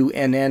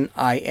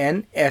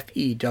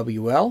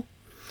 RUNNINFEWL.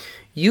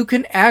 You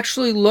can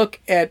actually look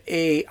at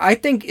I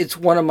think it's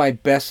one of my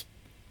best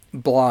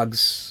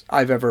blogs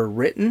I've ever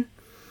written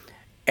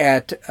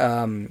at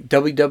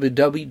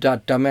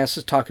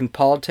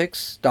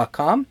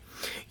www.dumbassestalkingpolitics.com.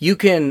 You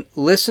can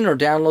listen or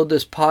download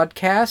this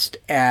podcast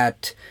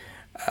at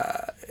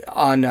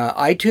on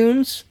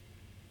iTunes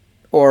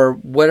or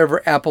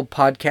whatever Apple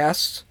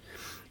Podcasts,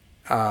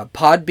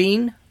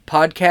 Podbean,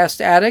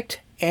 Podcast Addict,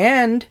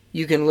 and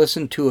you can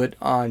listen to it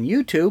on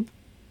YouTube.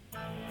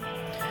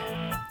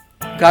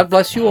 God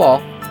bless you all.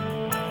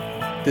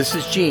 This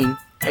is Gene,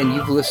 and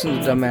you've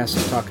listened to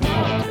Dumbasses Talking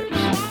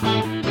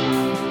Politics.